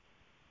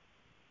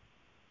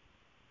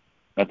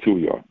 That's who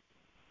we are.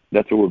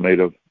 That's what we're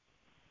made of.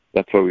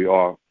 That's why we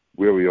are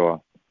where we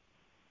are.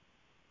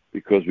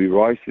 Because we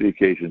rise to the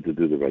occasion to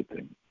do the right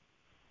thing.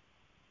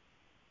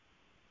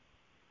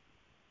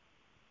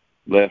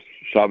 Last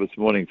Shabbos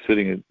morning,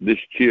 sitting in this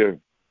chair,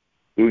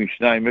 doing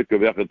Shnai Mikra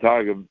V'Echad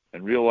Targum,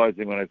 and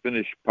realizing when I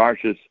finished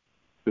Parshas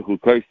B'chul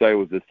Koisai, it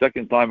was the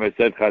second time I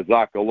said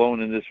Chazak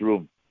alone in this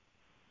room.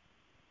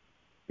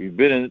 We've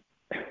been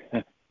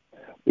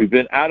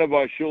out of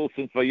our shul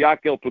since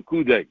Vayakel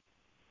Pekudei.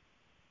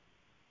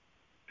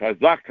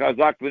 Chazak,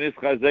 Chazak, v'nis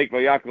chazek,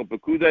 v'yakel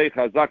pekudei,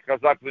 Chazak,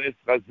 Chazak, v'nis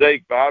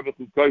chazek, v'har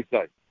b'chul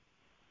koisai.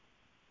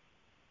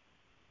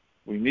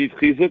 We need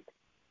chizuk.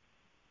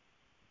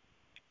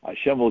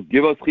 Hashem will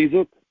give us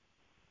chizuk,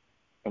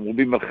 and we'll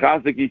be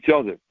mechazik each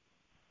other.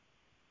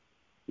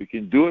 We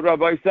can do it,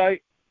 Rabbi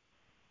Sai.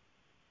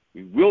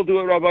 We will do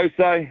it, Rabbi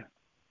Sai.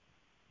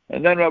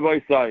 And then Rabbi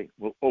Sai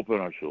will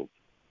open our shuls.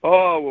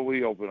 Oh, will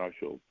we open our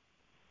shuls?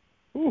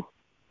 Whew.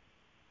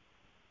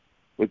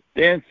 With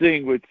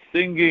dancing, with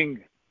singing,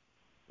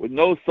 with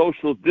no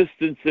social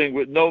distancing,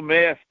 with no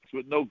masks,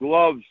 with no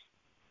gloves.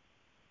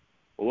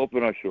 We'll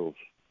open our shuls.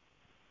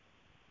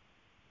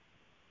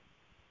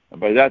 And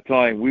by that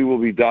time, we will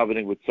be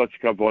davening with such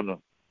kavanah.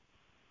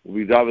 We'll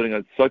be davening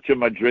on such a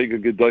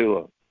madrega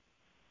gedola.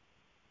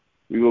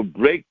 We will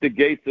break the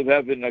gates of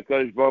heaven.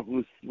 HaKadosh Baruch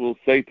Hu will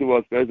say to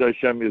us, Be'ez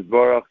Hashem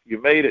Yisbarach,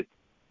 you made it.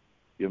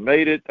 You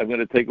made it. I'm going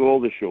to take all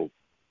the shuls.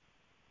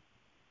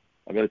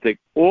 I'm going to take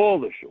all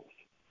the shuls.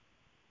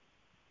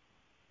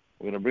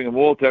 We're going to bring them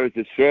all to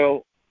Eretz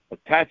Yisrael,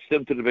 attach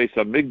them to the Beis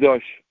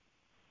HaMikdash,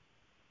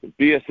 the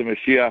Bias and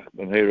Mashiach,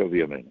 B'mheira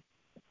v'yameinu.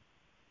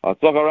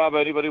 Tzachar Rabba,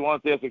 anybody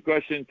wants to ask a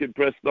question can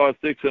press star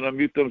 6 and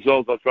unmute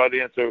themselves. I'll try to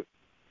answer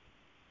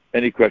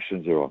any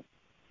questions there are.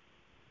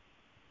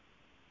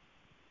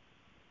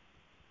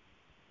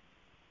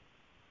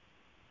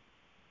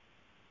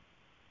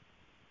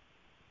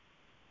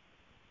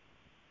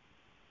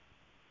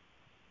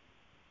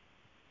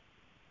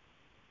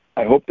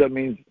 I hope that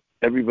means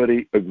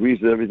everybody agrees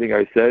with everything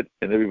I said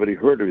and everybody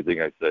heard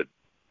everything I said.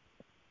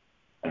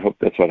 I hope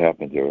that's what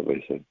happens,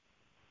 everybody said.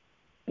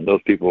 And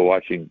those people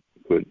watching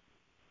could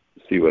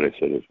see what I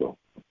said as well.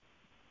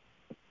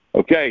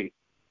 Okay.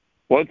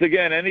 Once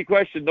again, any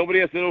question, nobody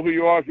has to know who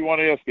you are if you want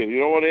to ask it. If you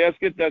don't want to ask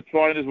it, that's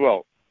fine as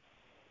well.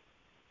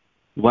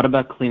 What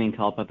about cleaning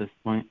help at this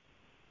point?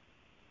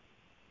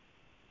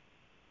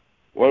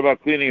 What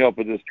about cleaning help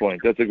at this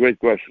point? That's a great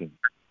question.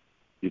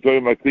 You're talking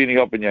about cleaning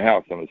help in your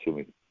house, I'm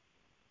assuming.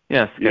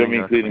 Yes. You don't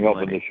mean cleaning help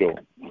in the shul.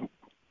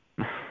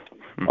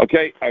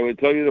 Okay, I would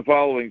tell you the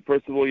following.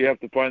 First of all, you have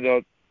to find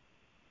out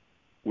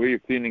where your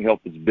cleaning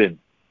help has been.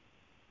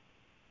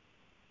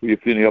 Where your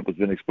cleaning help has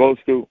been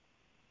exposed to.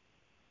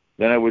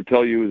 Then I would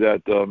tell you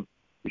that you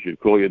should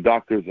call your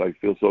doctors. I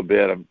feel so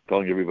bad. I'm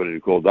telling everybody to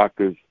call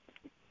doctors.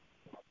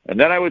 And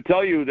then I would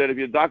tell you that if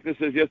your doctor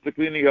says yes to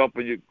cleaning help,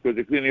 and because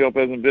the cleaning help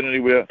hasn't been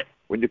anywhere,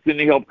 when your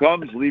cleaning help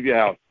comes, leave your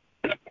house.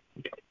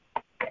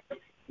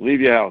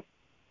 Leave your house.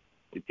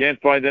 You can't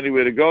find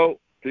anywhere to go,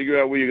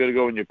 figure out where you're going to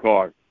go in your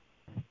car.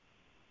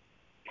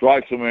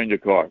 Drive somewhere in your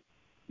car.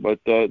 But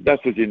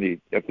that's what you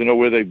need. You have to know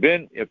where they've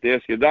been. You have to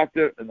ask your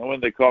doctor. And then when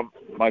they come,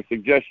 my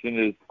suggestion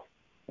is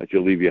that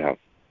you leave your house.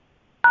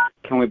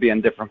 Can we be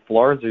on different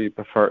floors, or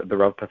the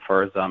Rav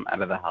prefers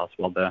out of the house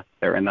while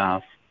they're in the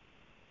house?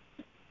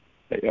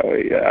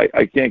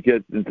 I can't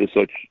get into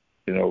such,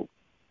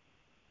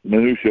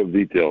 minutiae of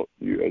detail.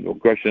 The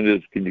question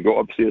is, can you go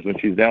upstairs when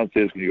she's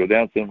downstairs? Can you go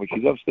downstairs when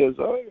she's upstairs?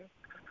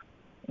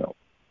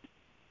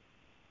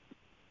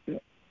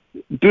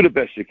 Do the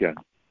best you can.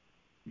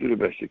 Do the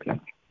best you can.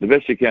 The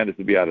best you can is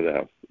to be out of the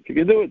house. If you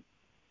can do it,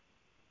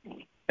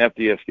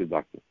 after you ask your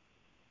doctor.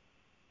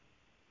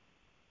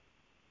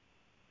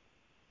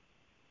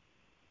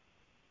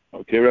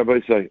 Okay, Rabbi,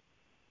 say.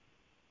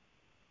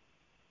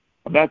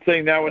 I'm not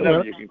saying now or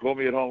never. You can call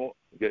me at home.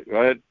 Okay, go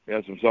ahead.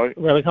 Yes, I'm sorry.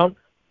 Rabbi Cohen,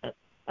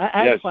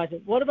 I have a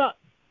question. What about,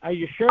 are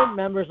you sure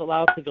members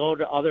allowed to go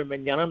to other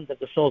minyanim, that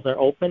the shuls are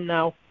open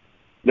now?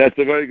 That's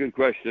a very good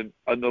question.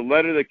 On the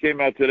letter that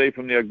came out today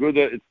from the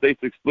Aguda, it states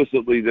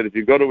explicitly that if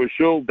you go to a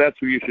shul, that's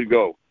where you should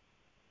go.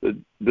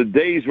 The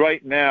days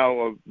right now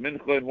of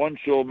Mincha in one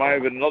shul,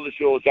 Ma'ariv in another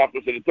shul,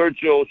 Shabbos in a third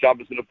shul,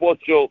 Shabbos in a fourth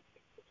shul,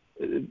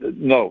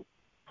 no.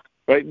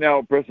 Right now,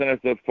 a person has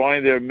to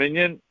find their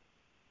minyan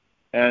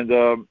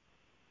and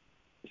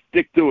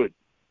stick to it.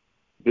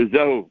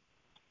 Bizahu.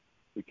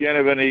 We can't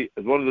have any,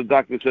 as one of the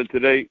doctors said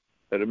today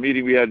at a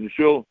meeting we had in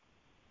shul,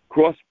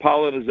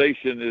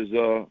 cross-pollination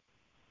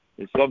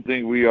is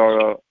something we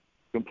are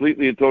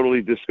completely and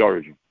totally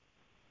discouraging.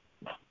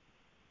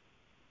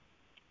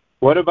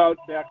 What about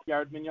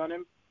backyard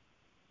minyanim?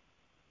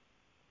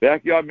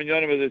 Backyard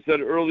minyanim, as I said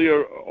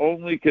earlier,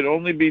 can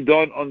only be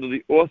done under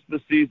the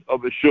auspices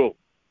of a shul.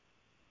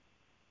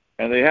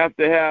 And they have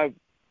to have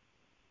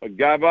a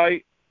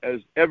gabbai,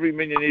 as every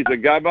minyan needs a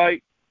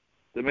gabbai,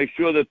 to make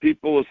sure that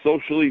people are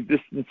socially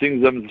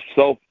distancing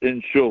themselves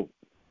in shul.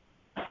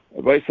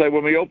 If I say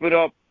when we open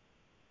up,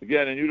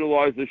 again, and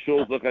utilize the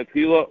shuls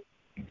l'chatchila,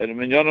 and a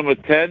minyanim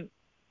of 10,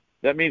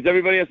 that means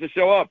everybody has to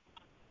show up.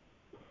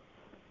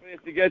 Everybody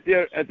has to get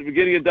there at the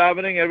beginning of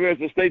davening, everybody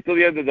has to stay till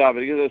the end of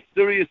davening. It's a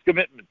serious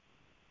commitment.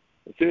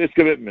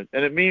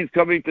 And it means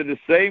coming to the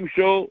same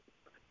shul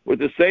with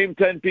the same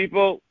 10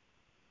 people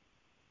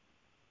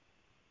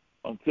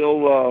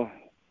until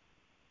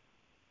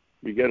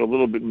we get a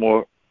little bit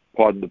more,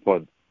 pardon the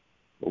pun,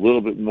 a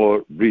little bit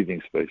more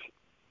breathing space.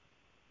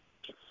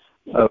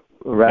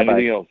 Rabbi,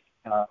 anything else?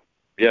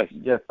 Yes.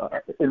 Yes.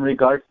 In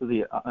regards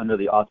to under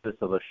the auspice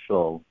of a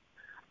shul,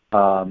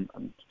 can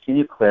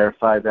you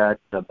clarify that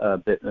a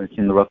bit?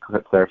 Can the Rav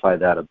clarify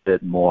that a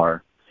bit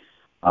more?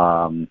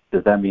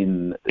 Does that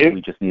mean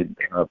we just need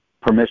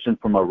permission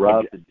from a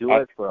Rav to do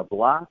it for a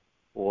block,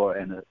 or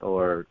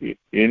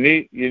you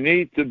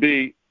need to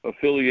be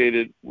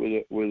affiliated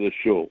with a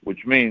shul,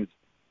 which means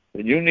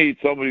that you need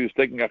somebody who's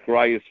taking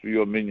achrayus for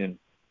your minyan,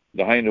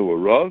 the hainu a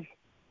Rav.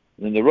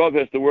 And the Rav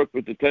has to work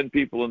with the 10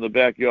 people in the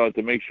backyard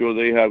to make sure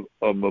they have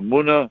a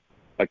mamuna,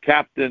 a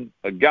captain,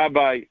 a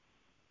gabbai,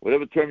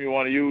 whatever term you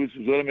want to use,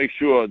 who's going to make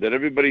sure that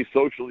everybody's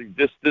socially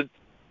distant,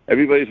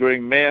 everybody's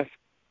wearing masks,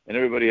 and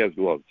everybody has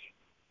gloves.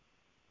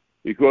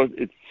 Because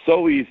it's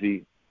so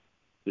easy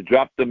to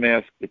drop the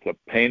mask. It's a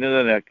pain in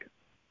the neck.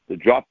 To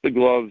drop the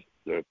gloves,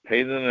 they're a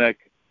pain in the neck.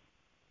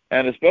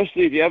 And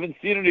especially if you haven't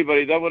seen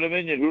anybody done with a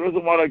minyan, who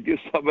doesn't want to give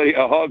somebody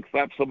a hug,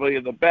 slap somebody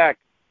in the back?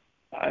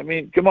 I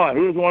mean, come on,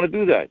 who doesn't want to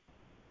do that?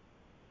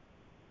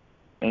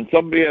 And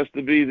somebody has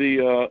to be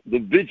the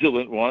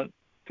vigilant one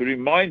to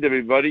remind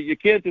everybody you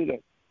can't do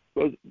that.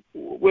 Because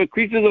we're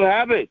creatures of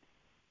habit.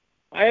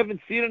 I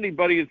haven't seen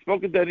anybody and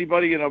spoken to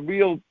anybody in a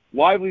real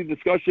lively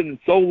discussion in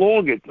so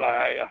long.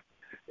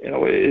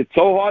 It's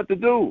so hard to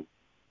do.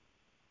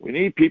 We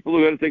need people who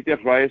are going to take their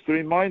achrayus to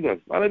remind us.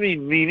 I don't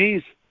mean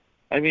meanies.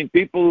 I mean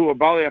people who are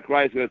bali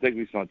achrayus are going to take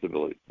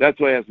responsibility. That's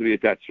why it has to be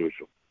attached to a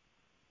shul.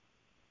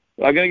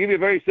 I'm going to give you a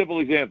very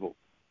simple example.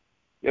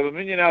 You have a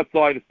minyan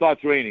outside, it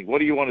starts raining. What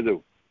do you want to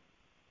do?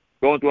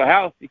 Go into a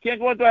house? You can't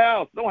go into a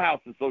house. No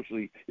house is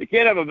socially. You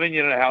can't have a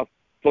minyan in a house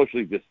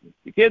socially distant.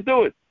 You can't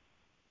do it.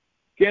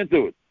 Can't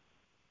do it.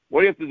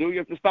 What do you have to do? You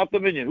have to stop the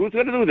minyan. Who's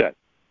going to do that?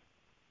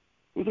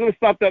 Who's going to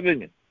stop that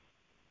minyan?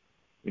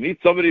 You need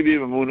somebody to be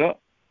mamuna,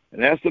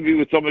 and it has to be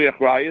with somebody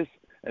achrayus,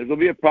 and if there'll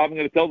be a problem, I'm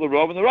going to tell the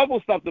Rav, and the Rav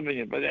will stop the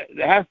minyan. But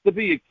there has to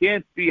be. It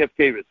can't be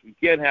hefkeris. We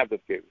can't have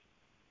hefkeris.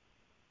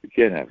 We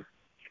can't have it.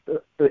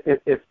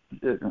 if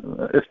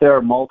there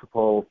are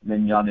multiple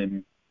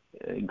minyanim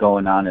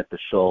going on at the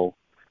shul,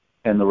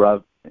 and the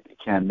Rav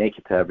can't make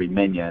it to every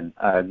minyan,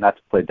 not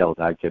to play devil's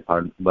advocate,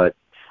 pardon, but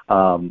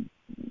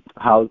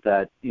how's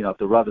that? If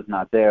the Rav is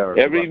not there,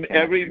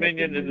 every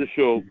minyan in the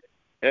shul,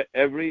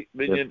 every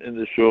minyan in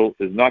the shul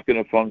is not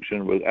going to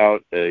function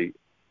without a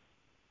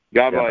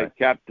gabbai,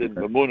 captain,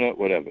 mamuna,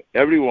 whatever.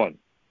 Everyone.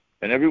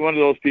 And every one of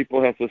those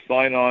people has to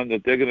sign on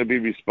that they're going to be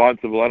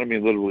responsible. I don't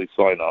mean literally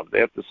sign on. They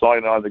have to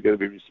sign on they're going to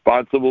be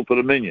responsible for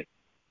the minyan.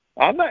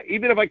 I'm not,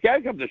 even if I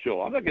can come to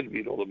shul, I'm not going to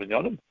beat all the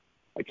minyanim.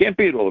 I can't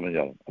beat all the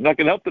minyanim. I'm not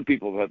going to help the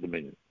people who have the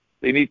minyan.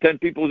 They need 10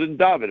 people who didn't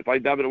daven. If I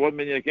daven at one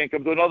minyan, I can't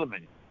come to another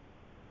minyan.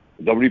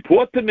 They'll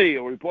report to me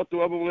or report to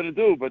whoever we're going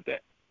to do, but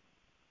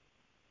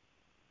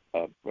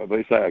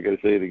Rabbi Isai, I got to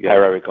say it again. Hi,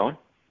 Rabbi Cohen.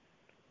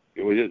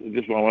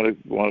 Just want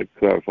to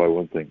clarify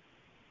one thing.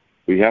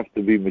 We have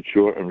to be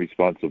mature and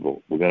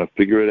responsible. We're going to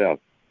figure it out.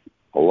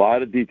 A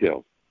lot of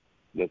details.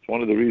 That's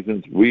one of the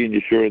reasons we in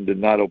Yeshurun did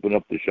not open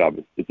up the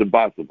Shabbos. It's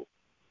impossible.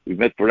 We've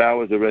met for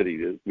hours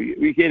already.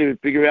 We can't even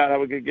figure out how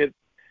we're going to get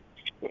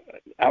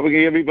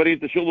everybody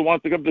at the shul who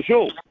wants to come to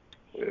shul.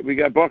 We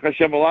got Baruch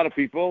Hashem a lot of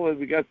people, and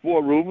we got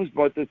 4 rooms,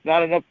 but it's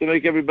not enough to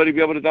make everybody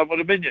be able to daven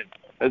a minyan.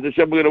 As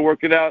Hashem, we're going to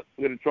work it out.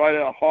 We're going to try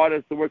our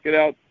hardest to work it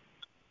out,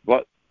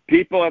 but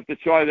people have to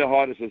try their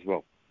hardest as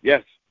well.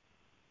 Yes.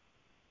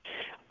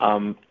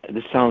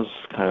 This sounds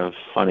kind of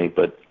funny,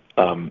 but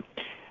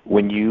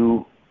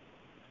when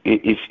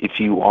if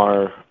you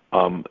are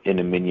in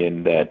a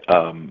minyan that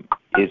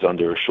is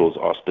under a shul's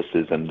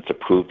auspices and it's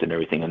approved and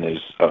everything, and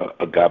there's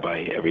a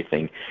gabbai,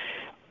 everything,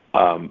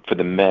 for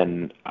the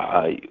men,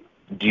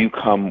 do you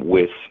come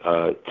with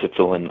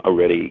tefillin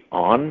already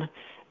on?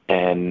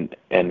 And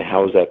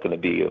how is that going to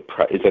be?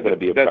 Is that going to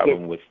be a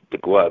problem with the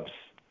gloves?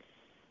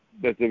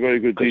 That's a very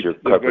good,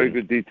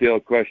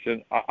 detailed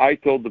question. I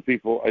told the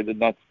people, I did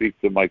not speak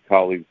to my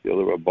colleagues, the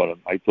other Rabbanim.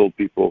 I told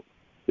people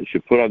they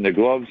should put on their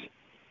gloves,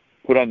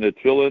 put on their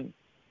tefillin,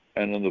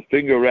 and on the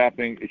finger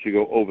wrapping, it should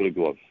go over the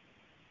gloves.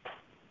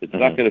 It's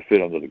not going to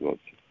fit under the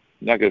gloves.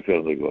 Not going to fit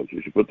under the gloves.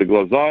 You should put the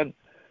gloves on,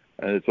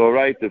 and it's all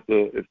right if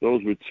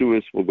those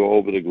retsuis will go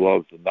over the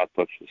gloves and not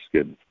touch the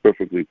skin. It's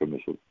perfectly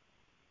permissible.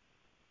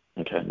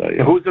 Okay.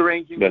 Who's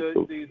arranging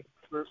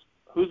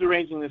Who's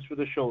arranging this for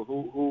the shul?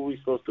 Who are we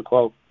supposed to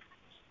call?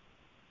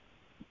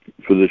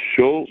 For the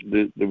shul,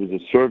 there was a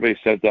survey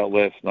sent out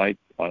last night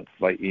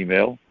by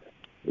email.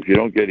 If you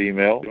don't get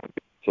email,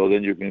 so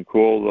then you can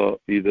call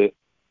either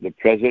the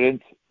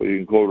president or you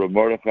can call Rav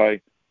Mordechai,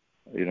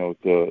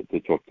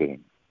 to talk to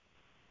them.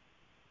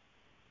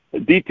 The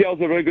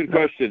details are a very good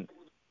question.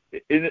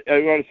 I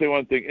want to say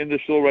one thing. In the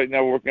shul right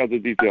now, we're working out the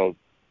details.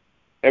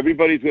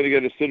 Everybody's going to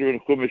get a siddur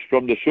and chumash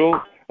from the shul,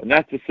 and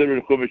that's the siddur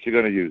and chumash you're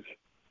going to use.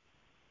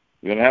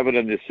 You're going to have it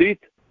on their seat.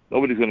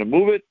 Nobody's going to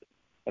move it,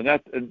 and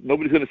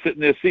nobody's going to sit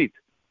in their seat.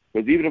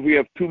 Because even if we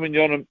have 2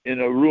 minyanim in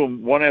a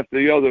room, one after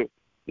the other,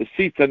 the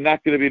seats are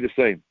not going to be the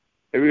same.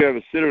 Everybody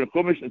have a siddur and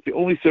chumash, and it's the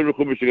only siddur and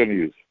chumash you're going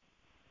to use.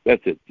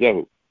 That's it.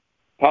 Zehu.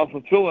 Pals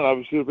and tefillin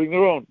obviously will bring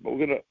their own, but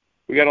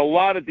we got a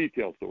lot of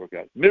details to work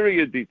out,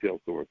 myriad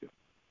details to work out.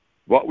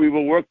 But we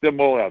will work them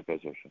all out,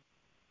 B'ez Hashem.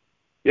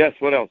 Yes,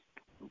 what else?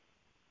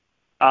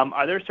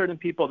 Are there certain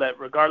people that,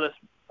 regardless,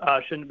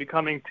 shouldn't be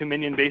coming to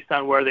minyan based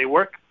on where they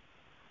work?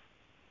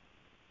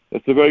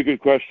 That's a very good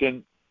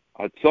question.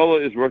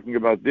 Hatzalah is working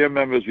about their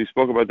members. We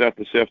spoke about that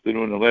this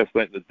afternoon and last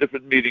night in a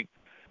different meeting.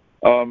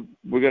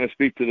 We're going to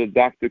speak to the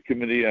doctor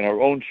committee and our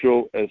own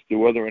shul as to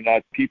whether or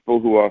not people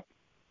who are,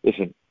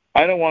 listen,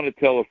 I don't want to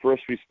tell a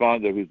first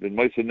responder who's been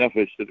Moshe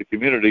Nefesh to the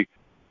community,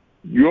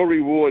 your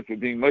reward for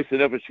being Moshe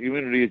Nefesh to the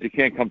community is you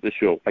can't come to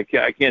shul. I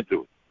can't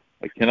do it.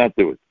 I cannot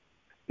do it.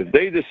 If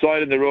they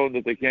decide on their own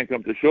that they can't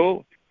come to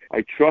shul,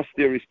 I trust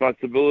their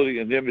responsibility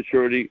and their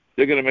maturity.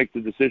 They're going to make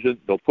the decision.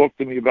 They'll talk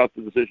to me about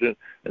the decision,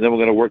 and then we're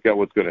going to work out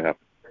what's going to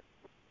happen.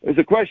 There's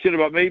a question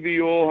about maybe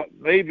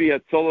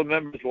Hatzalah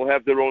members will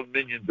have their own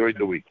minyan during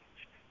the week.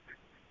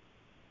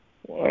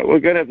 We're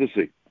going to have to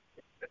see.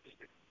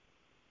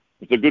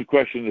 It's a good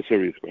question, a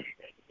serious question.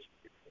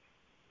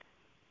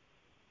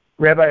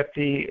 Rabbi,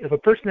 if a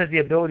person has the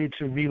ability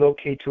to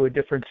relocate to a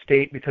different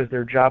state because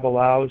their job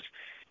allows,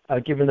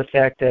 given the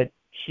fact that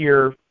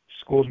here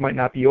schools might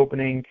not be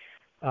opening,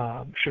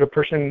 should a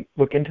person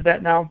look into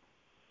that now?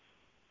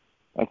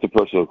 That's a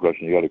personal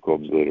question. You got to call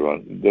me later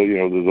on.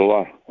 There's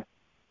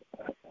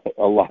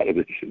a lot of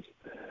issues.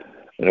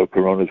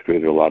 Corona's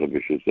created a lot of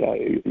issues.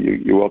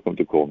 You're welcome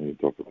to call me and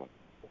talk about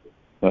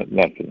it.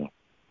 Not for now.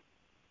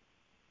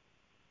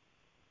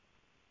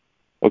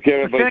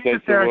 Okay,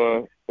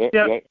 everybody.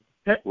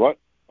 What?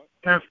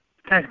 Can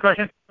I ask a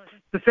question?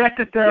 The fact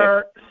that there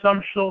are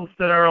some shuls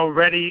that are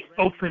already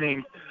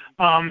opening,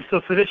 so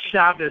for this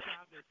Shabbos,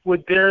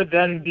 would there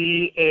then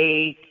be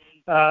a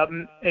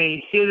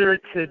hitter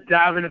to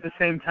daven at the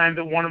same time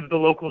that one of the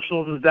local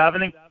shuls is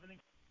davening?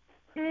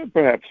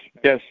 Perhaps.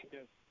 Yes.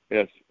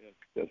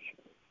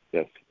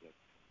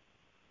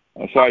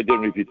 I'm sorry I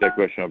didn't repeat that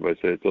question, but I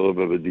said it's a little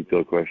bit of a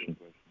detailed question.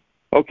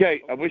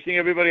 Okay, I'm wishing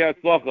everybody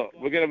hatzlacha.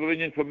 We're going to have a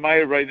minyan for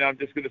Meir right now. I'm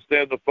just going to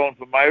stay on the phone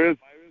for Meir.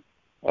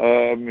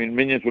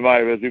 Minyan for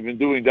Meir, as we've been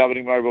doing,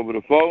 davening Meir over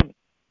the phone.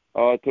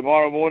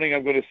 Tomorrow morning,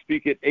 I'm going to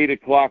speak at 8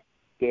 o'clock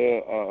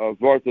to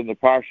Vart in the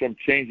Parsha. I'm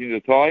changing the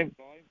time.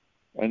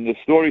 And the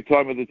story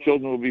time of the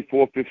children will be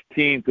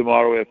 4:15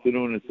 tomorrow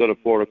afternoon instead of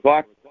 4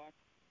 o'clock.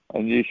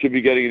 And you should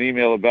be getting an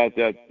email about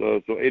that.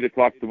 So 8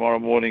 o'clock tomorrow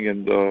morning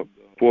and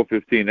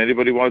 4:15.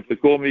 Anybody wants to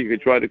call me, you can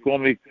try to call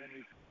me.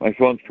 My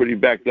phone's pretty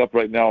backed up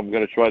right now. I'm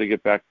going to try to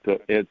get back to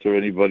answer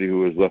anybody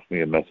who has left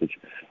me a message.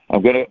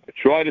 I'm going to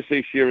try to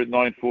say share at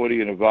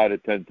 9:40 and Avad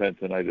at 10:10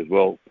 tonight as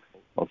well.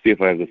 I'll see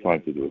if I have the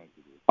time to do it.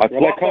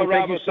 Rabbi Cohen,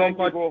 thank you so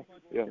much.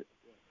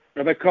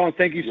 Rabbi Cohen,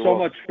 thank you so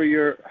much for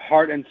your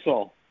heart and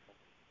soul.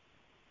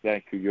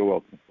 Thank you. You're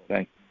welcome.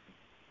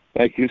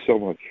 Thank you so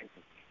much.